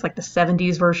think it's like the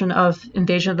 70s version of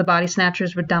Invasion of the Body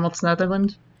Snatchers with Donald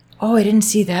Sutherland. Oh, I didn't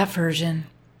see that version.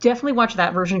 Definitely watch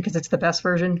that version because it's the best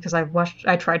version, because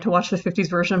I tried to watch the 50s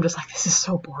version. I'm just like, this is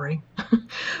so boring.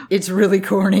 It's really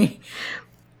corny.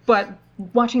 But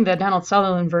watching the Donald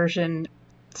Sutherland version,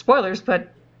 spoilers,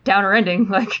 but downer ending,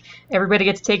 like everybody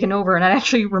gets taken over. And I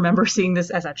actually remember seeing this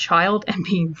as a child and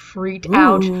being freaked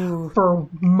out for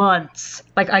months.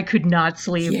 Like I could not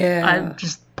sleep. Yeah.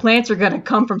 Plants are going to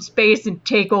come from space and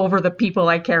take over the people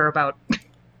I care about.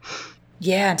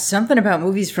 Yeah, it's something about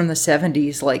movies from the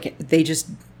 70s, like, they just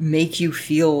make you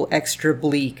feel extra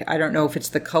bleak. I don't know if it's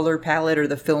the color palette or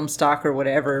the film stock or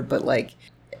whatever, but, like,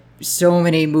 so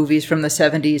many movies from the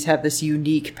 70s have this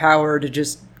unique power to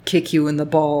just kick you in the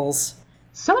balls.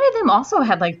 So many of them also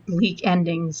had, like, bleak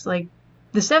endings. Like,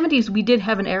 the 70s, we did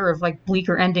have an era of, like,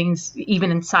 bleaker endings,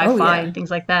 even in sci-fi and things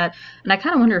like that. And I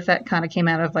kind of wonder if that kind of came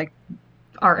out of, like,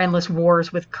 our endless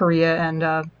wars with Korea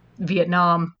and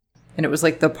Vietnam. And it was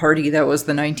like the party that was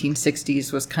the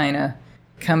 1960s was kind of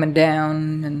coming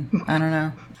down, and I don't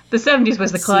know. The 70s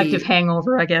was the collective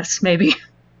hangover, I guess, maybe.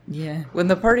 Yeah, when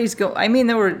the parties go, I mean,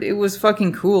 it was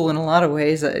fucking cool in a lot of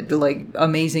ways, like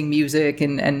amazing music,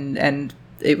 and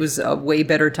it was a way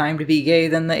better time to be gay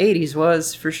than the 80s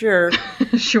was, for sure.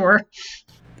 Sure.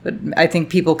 But I think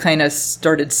people kind of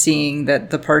started seeing that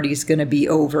the party's going to be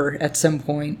over at some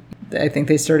point. I think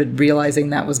they started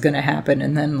realizing that was going to happen,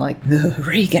 and then, like,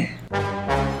 Reagan.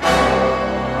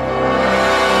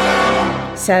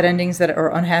 Sad endings that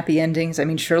are unhappy endings. I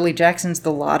mean, Shirley Jackson's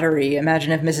The Lottery.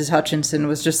 Imagine if Mrs. Hutchinson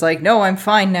was just like, no, I'm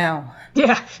fine now.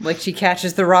 Yeah. Like, she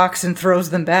catches the rocks and throws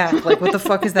them back. Like, what the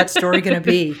fuck is that story going to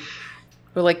be?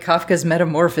 Or, like, Kafka's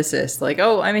Metamorphosis. Like,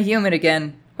 oh, I'm a human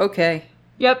again. Okay.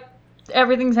 Yep.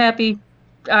 Everything's happy.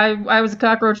 I was a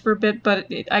cockroach for a bit, but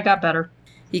I got better.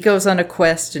 He goes on a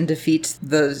quest and defeats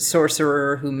the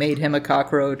sorcerer who made him a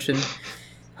cockroach and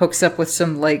hooks up with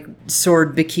some, like,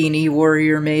 sword bikini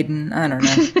warrior maiden. I don't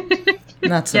know.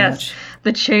 Not so much.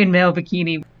 The chainmail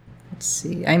bikini. Let's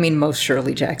see. I mean, most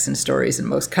Shirley Jackson stories and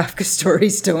most Kafka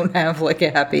stories don't have, like, a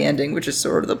happy ending, which is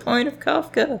sort of the point of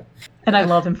Kafka. And I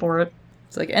love him for it.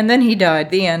 It's like, and then he died.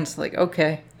 The end. It's like,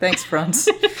 okay. Thanks, Franz.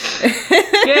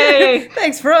 Yay!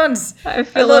 Thanks, Franz. I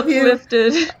feel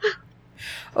uplifted.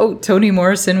 Oh, Toni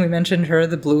Morrison, we mentioned her,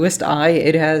 The Bluest Eye.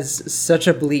 It has such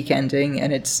a bleak ending,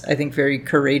 and it's, I think, very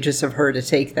courageous of her to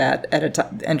take that at a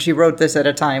time. And she wrote this at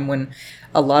a time when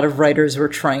a lot of writers were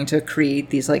trying to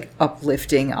create these, like,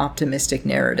 uplifting, optimistic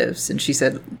narratives. And she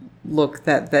said, look,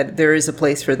 that there is a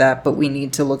place for that, but we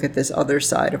need to look at this other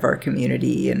side of our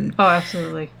community. And oh,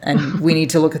 absolutely. And we need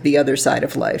to look at the other side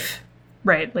of life.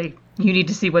 Right. Like, you need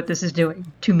to see what this is doing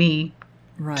to me,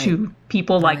 to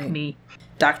people like me.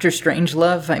 Dr.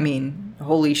 Strangelove, I mean,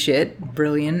 holy shit,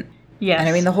 brilliant. Yes. And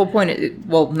I mean, the whole point,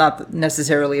 well, not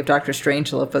necessarily of Dr.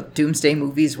 Strangelove, but Doomsday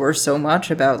movies were so much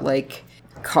about, like,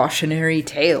 cautionary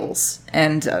tales.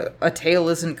 And a tale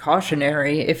isn't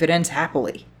cautionary if it ends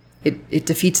happily. It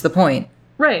defeats the point.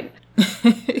 Right.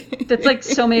 That's like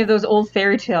so many of those old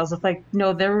fairy tales of, like,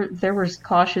 no, there was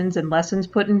cautions and lessons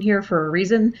put in here for a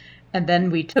reason, and then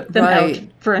we took them out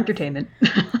for entertainment.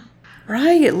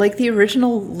 Right, like the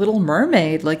original Little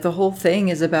Mermaid, like the whole thing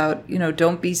is about, you know,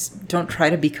 don't try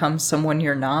to become someone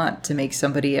you're not to make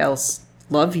somebody else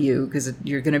love you, because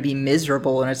you're going to be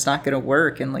miserable and it's not going to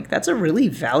work. And, like, that's a really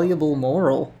valuable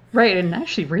moral. Right, and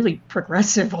actually really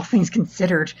progressive, all things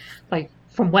considered. Like,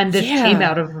 from when this came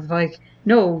out of, like,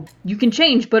 no, you can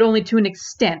change, but only to an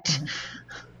extent.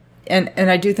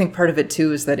 And I do think part of it,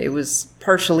 too, is that it was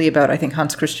partially about, I think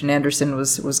Hans Christian Andersen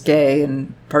was gay,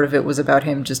 and part of it was about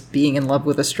him just being in love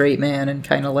with a straight man and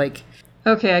kind of like...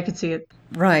 Okay, I could see it.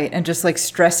 Right, and just like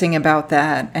stressing about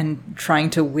that and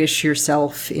trying to wish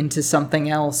yourself into something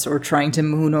else or trying to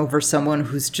moon over someone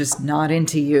who's just not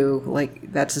into you.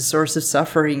 Like, that's a source of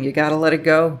suffering. You gotta let it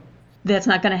go. That's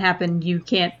not gonna happen. You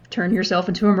can't turn yourself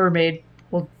into a mermaid.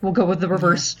 We'll go with the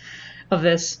reverse of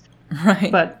this.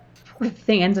 Right. But... the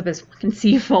thing ends up as fucking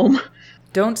sea foam.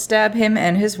 Don't stab him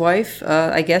and his wife.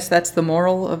 I guess that's the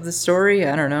moral of the story.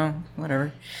 I don't know.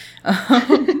 Whatever.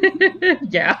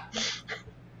 Yeah.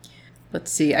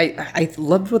 Let's see. I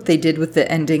loved what they did with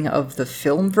the ending of the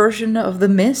film version of The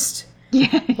Mist.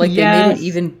 Yeah, Like, they made it yes.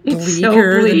 even It's so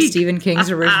bleaker than bleak. Stephen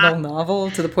King's original novel,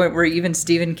 to the point where even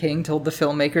Stephen King told the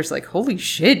filmmakers, like, holy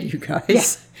shit, you guys.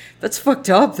 Yeah. That's fucked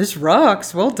up. This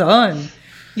rocks. Well done.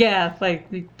 Yeah, like,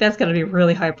 that's gotta be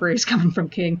really high praise coming from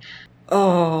King.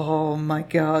 Oh my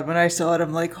god, when I saw it,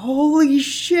 I'm like, holy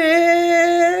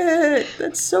shit,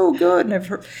 that's so good.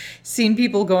 And seen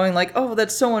people going like, oh,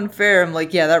 that's so unfair. I'm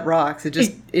like, yeah, that rocks.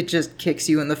 It just kicks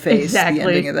you in the face, Exactly. the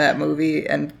ending of that movie,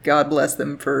 and God bless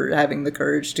them for having the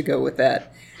courage to go with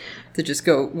that, to just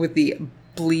go with the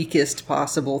bleakest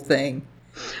possible thing.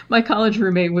 My college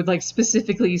roommate would, like,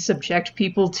 specifically subject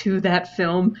people to that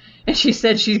film, and she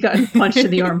said she's gotten punched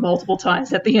in the arm multiple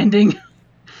times at the ending.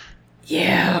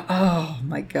 Yeah. Oh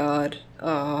my god.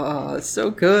 Oh, it's so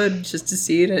good just to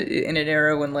see it in an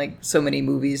era when, like, so many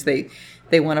movies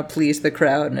they want to please the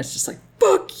crowd, and it's just like,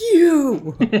 fuck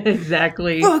you.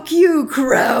 Exactly. Fuck you,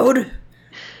 crowd.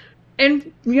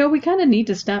 And, we kind of need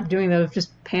to stop doing that of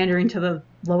just pandering to the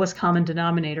lowest common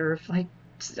denominator. Like,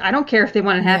 I don't care if they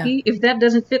want it happy. Yeah. If that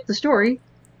doesn't fit the story,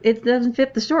 it doesn't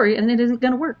fit the story, and it isn't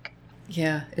going to work.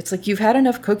 Yeah, it's like, you've had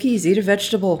enough cookies, eat a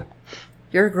vegetable.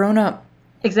 You're a grown-up.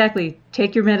 Exactly.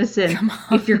 Take your medicine. Come on.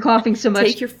 If you're coughing so much,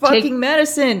 Take your fucking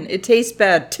medicine. It tastes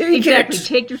bad. Take exactly. it.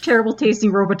 Take your terrible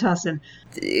tasting Robitussin.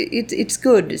 It's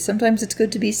good. Sometimes it's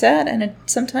good to be sad, and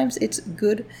sometimes it's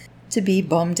good to be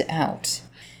bummed out.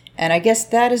 And I guess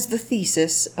that is the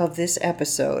thesis of this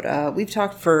episode. We've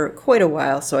talked for quite a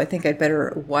while, so I think I'd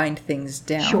better wind things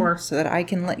down. Sure. So that I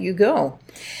can let you go.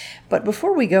 But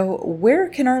before we go, where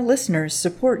can our listeners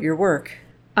support your work?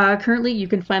 Currently, you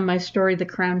can find my story, The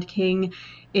Crowned King,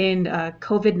 in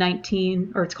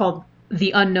COVID-19, or it's called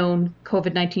The Unknown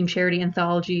COVID-19 Charity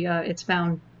Anthology.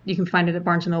 You can find it at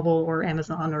Barnes & Noble or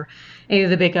Amazon or any of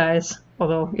the big guys.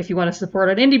 Although, if you want to support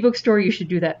an indie bookstore, you should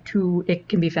do that too. It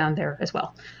can be found there as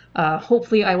well.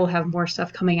 Hopefully, I will have more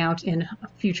stuff coming out in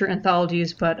future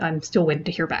anthologies, but I'm still waiting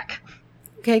to hear back.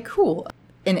 Okay, cool.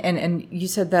 And you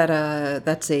said that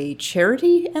that's a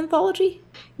charity anthology?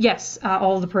 Yes,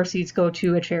 all the proceeds go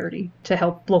to a charity to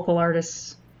help local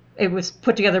artists. It was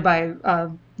put together by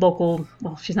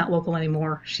well, she's not local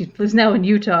anymore. She lives now in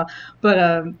Utah, but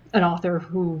an author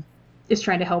who is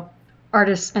trying to help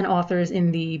artists and authors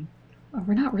in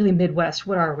we're not really Midwest.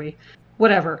 What are we?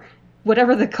 Whatever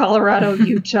the Colorado,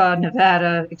 Utah,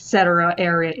 Nevada, etc.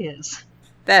 area is.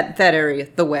 That area,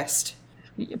 the West.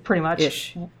 Pretty much.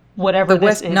 Ish. Whatever the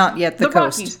West, is. not yet the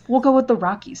coast. Rockies. We'll go with the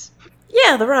Rockies.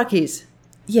 Yeah, the Rockies.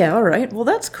 Yeah, all right. Well,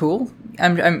 that's cool.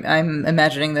 I'm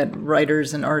imagining that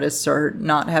writers and artists are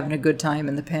not having a good time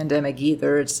in the pandemic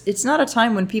either. It's not a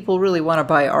time when people really want to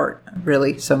buy art,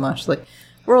 really, so much. Like,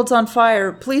 world's on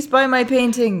fire. Please buy my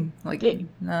painting. Like,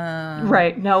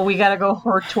 right. No, we gotta go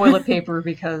hoard toilet paper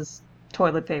because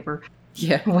toilet paper.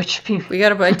 Yeah. We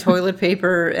gotta buy toilet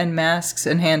paper and masks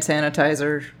and hand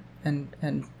sanitizer and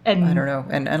I don't know.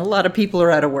 And a lot of people are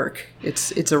out of work.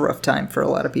 It's a rough time for a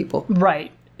lot of people.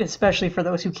 Right. Especially for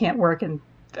those who can't work, and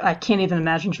I can't even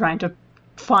imagine trying to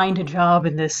find a job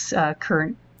in this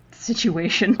current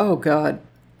situation. Oh God.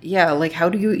 Yeah, like, how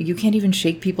do you can't even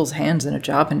shake people's hands in a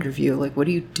job interview. Like, what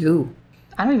do you do?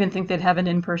 I don't even think they'd have an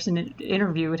in-person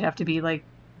interview. It would have to be like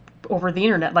over the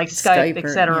internet, like Skype,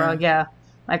 etc. Yeah.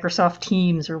 Microsoft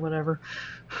Teams or whatever.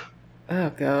 Oh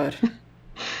God.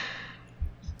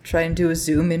 Try and do a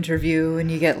Zoom interview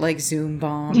and you get, like, Zoom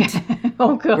bombed. Yeah.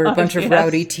 Oh God. Where a bunch of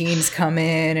rowdy teens come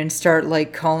in and start,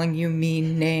 like, calling you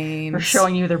mean names. Or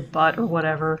showing you their butt or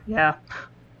whatever. Yeah.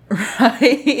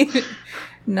 Right?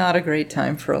 Not a great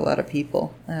time for a lot of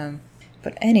people.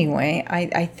 But anyway,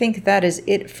 I think that is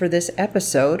it for this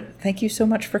episode. Thank you so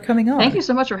much for coming on. Thank you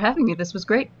so much for having me. This was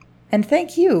great. And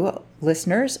thank you,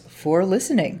 listeners, for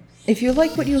listening. If you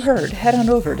like what you heard, head on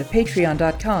over to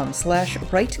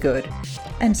patreon.com/writegood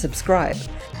and subscribe.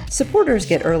 Supporters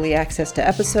get early access to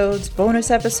episodes, bonus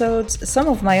episodes, some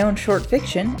of my own short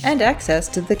fiction, and access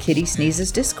to the Kitty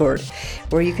Sneezes Discord,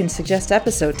 where you can suggest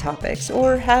episode topics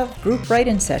or have group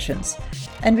write-in sessions.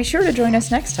 And be sure to join us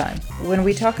next time when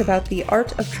we talk about the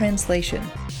art of translation.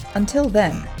 Until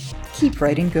then, keep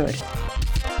writing good.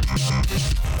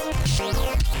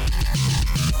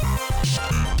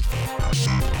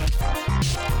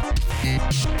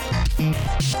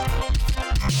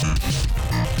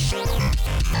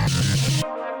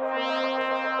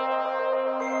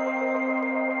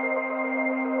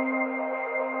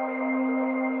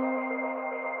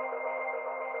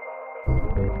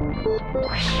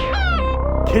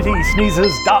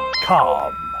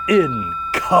 KittySneezes.com in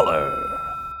color.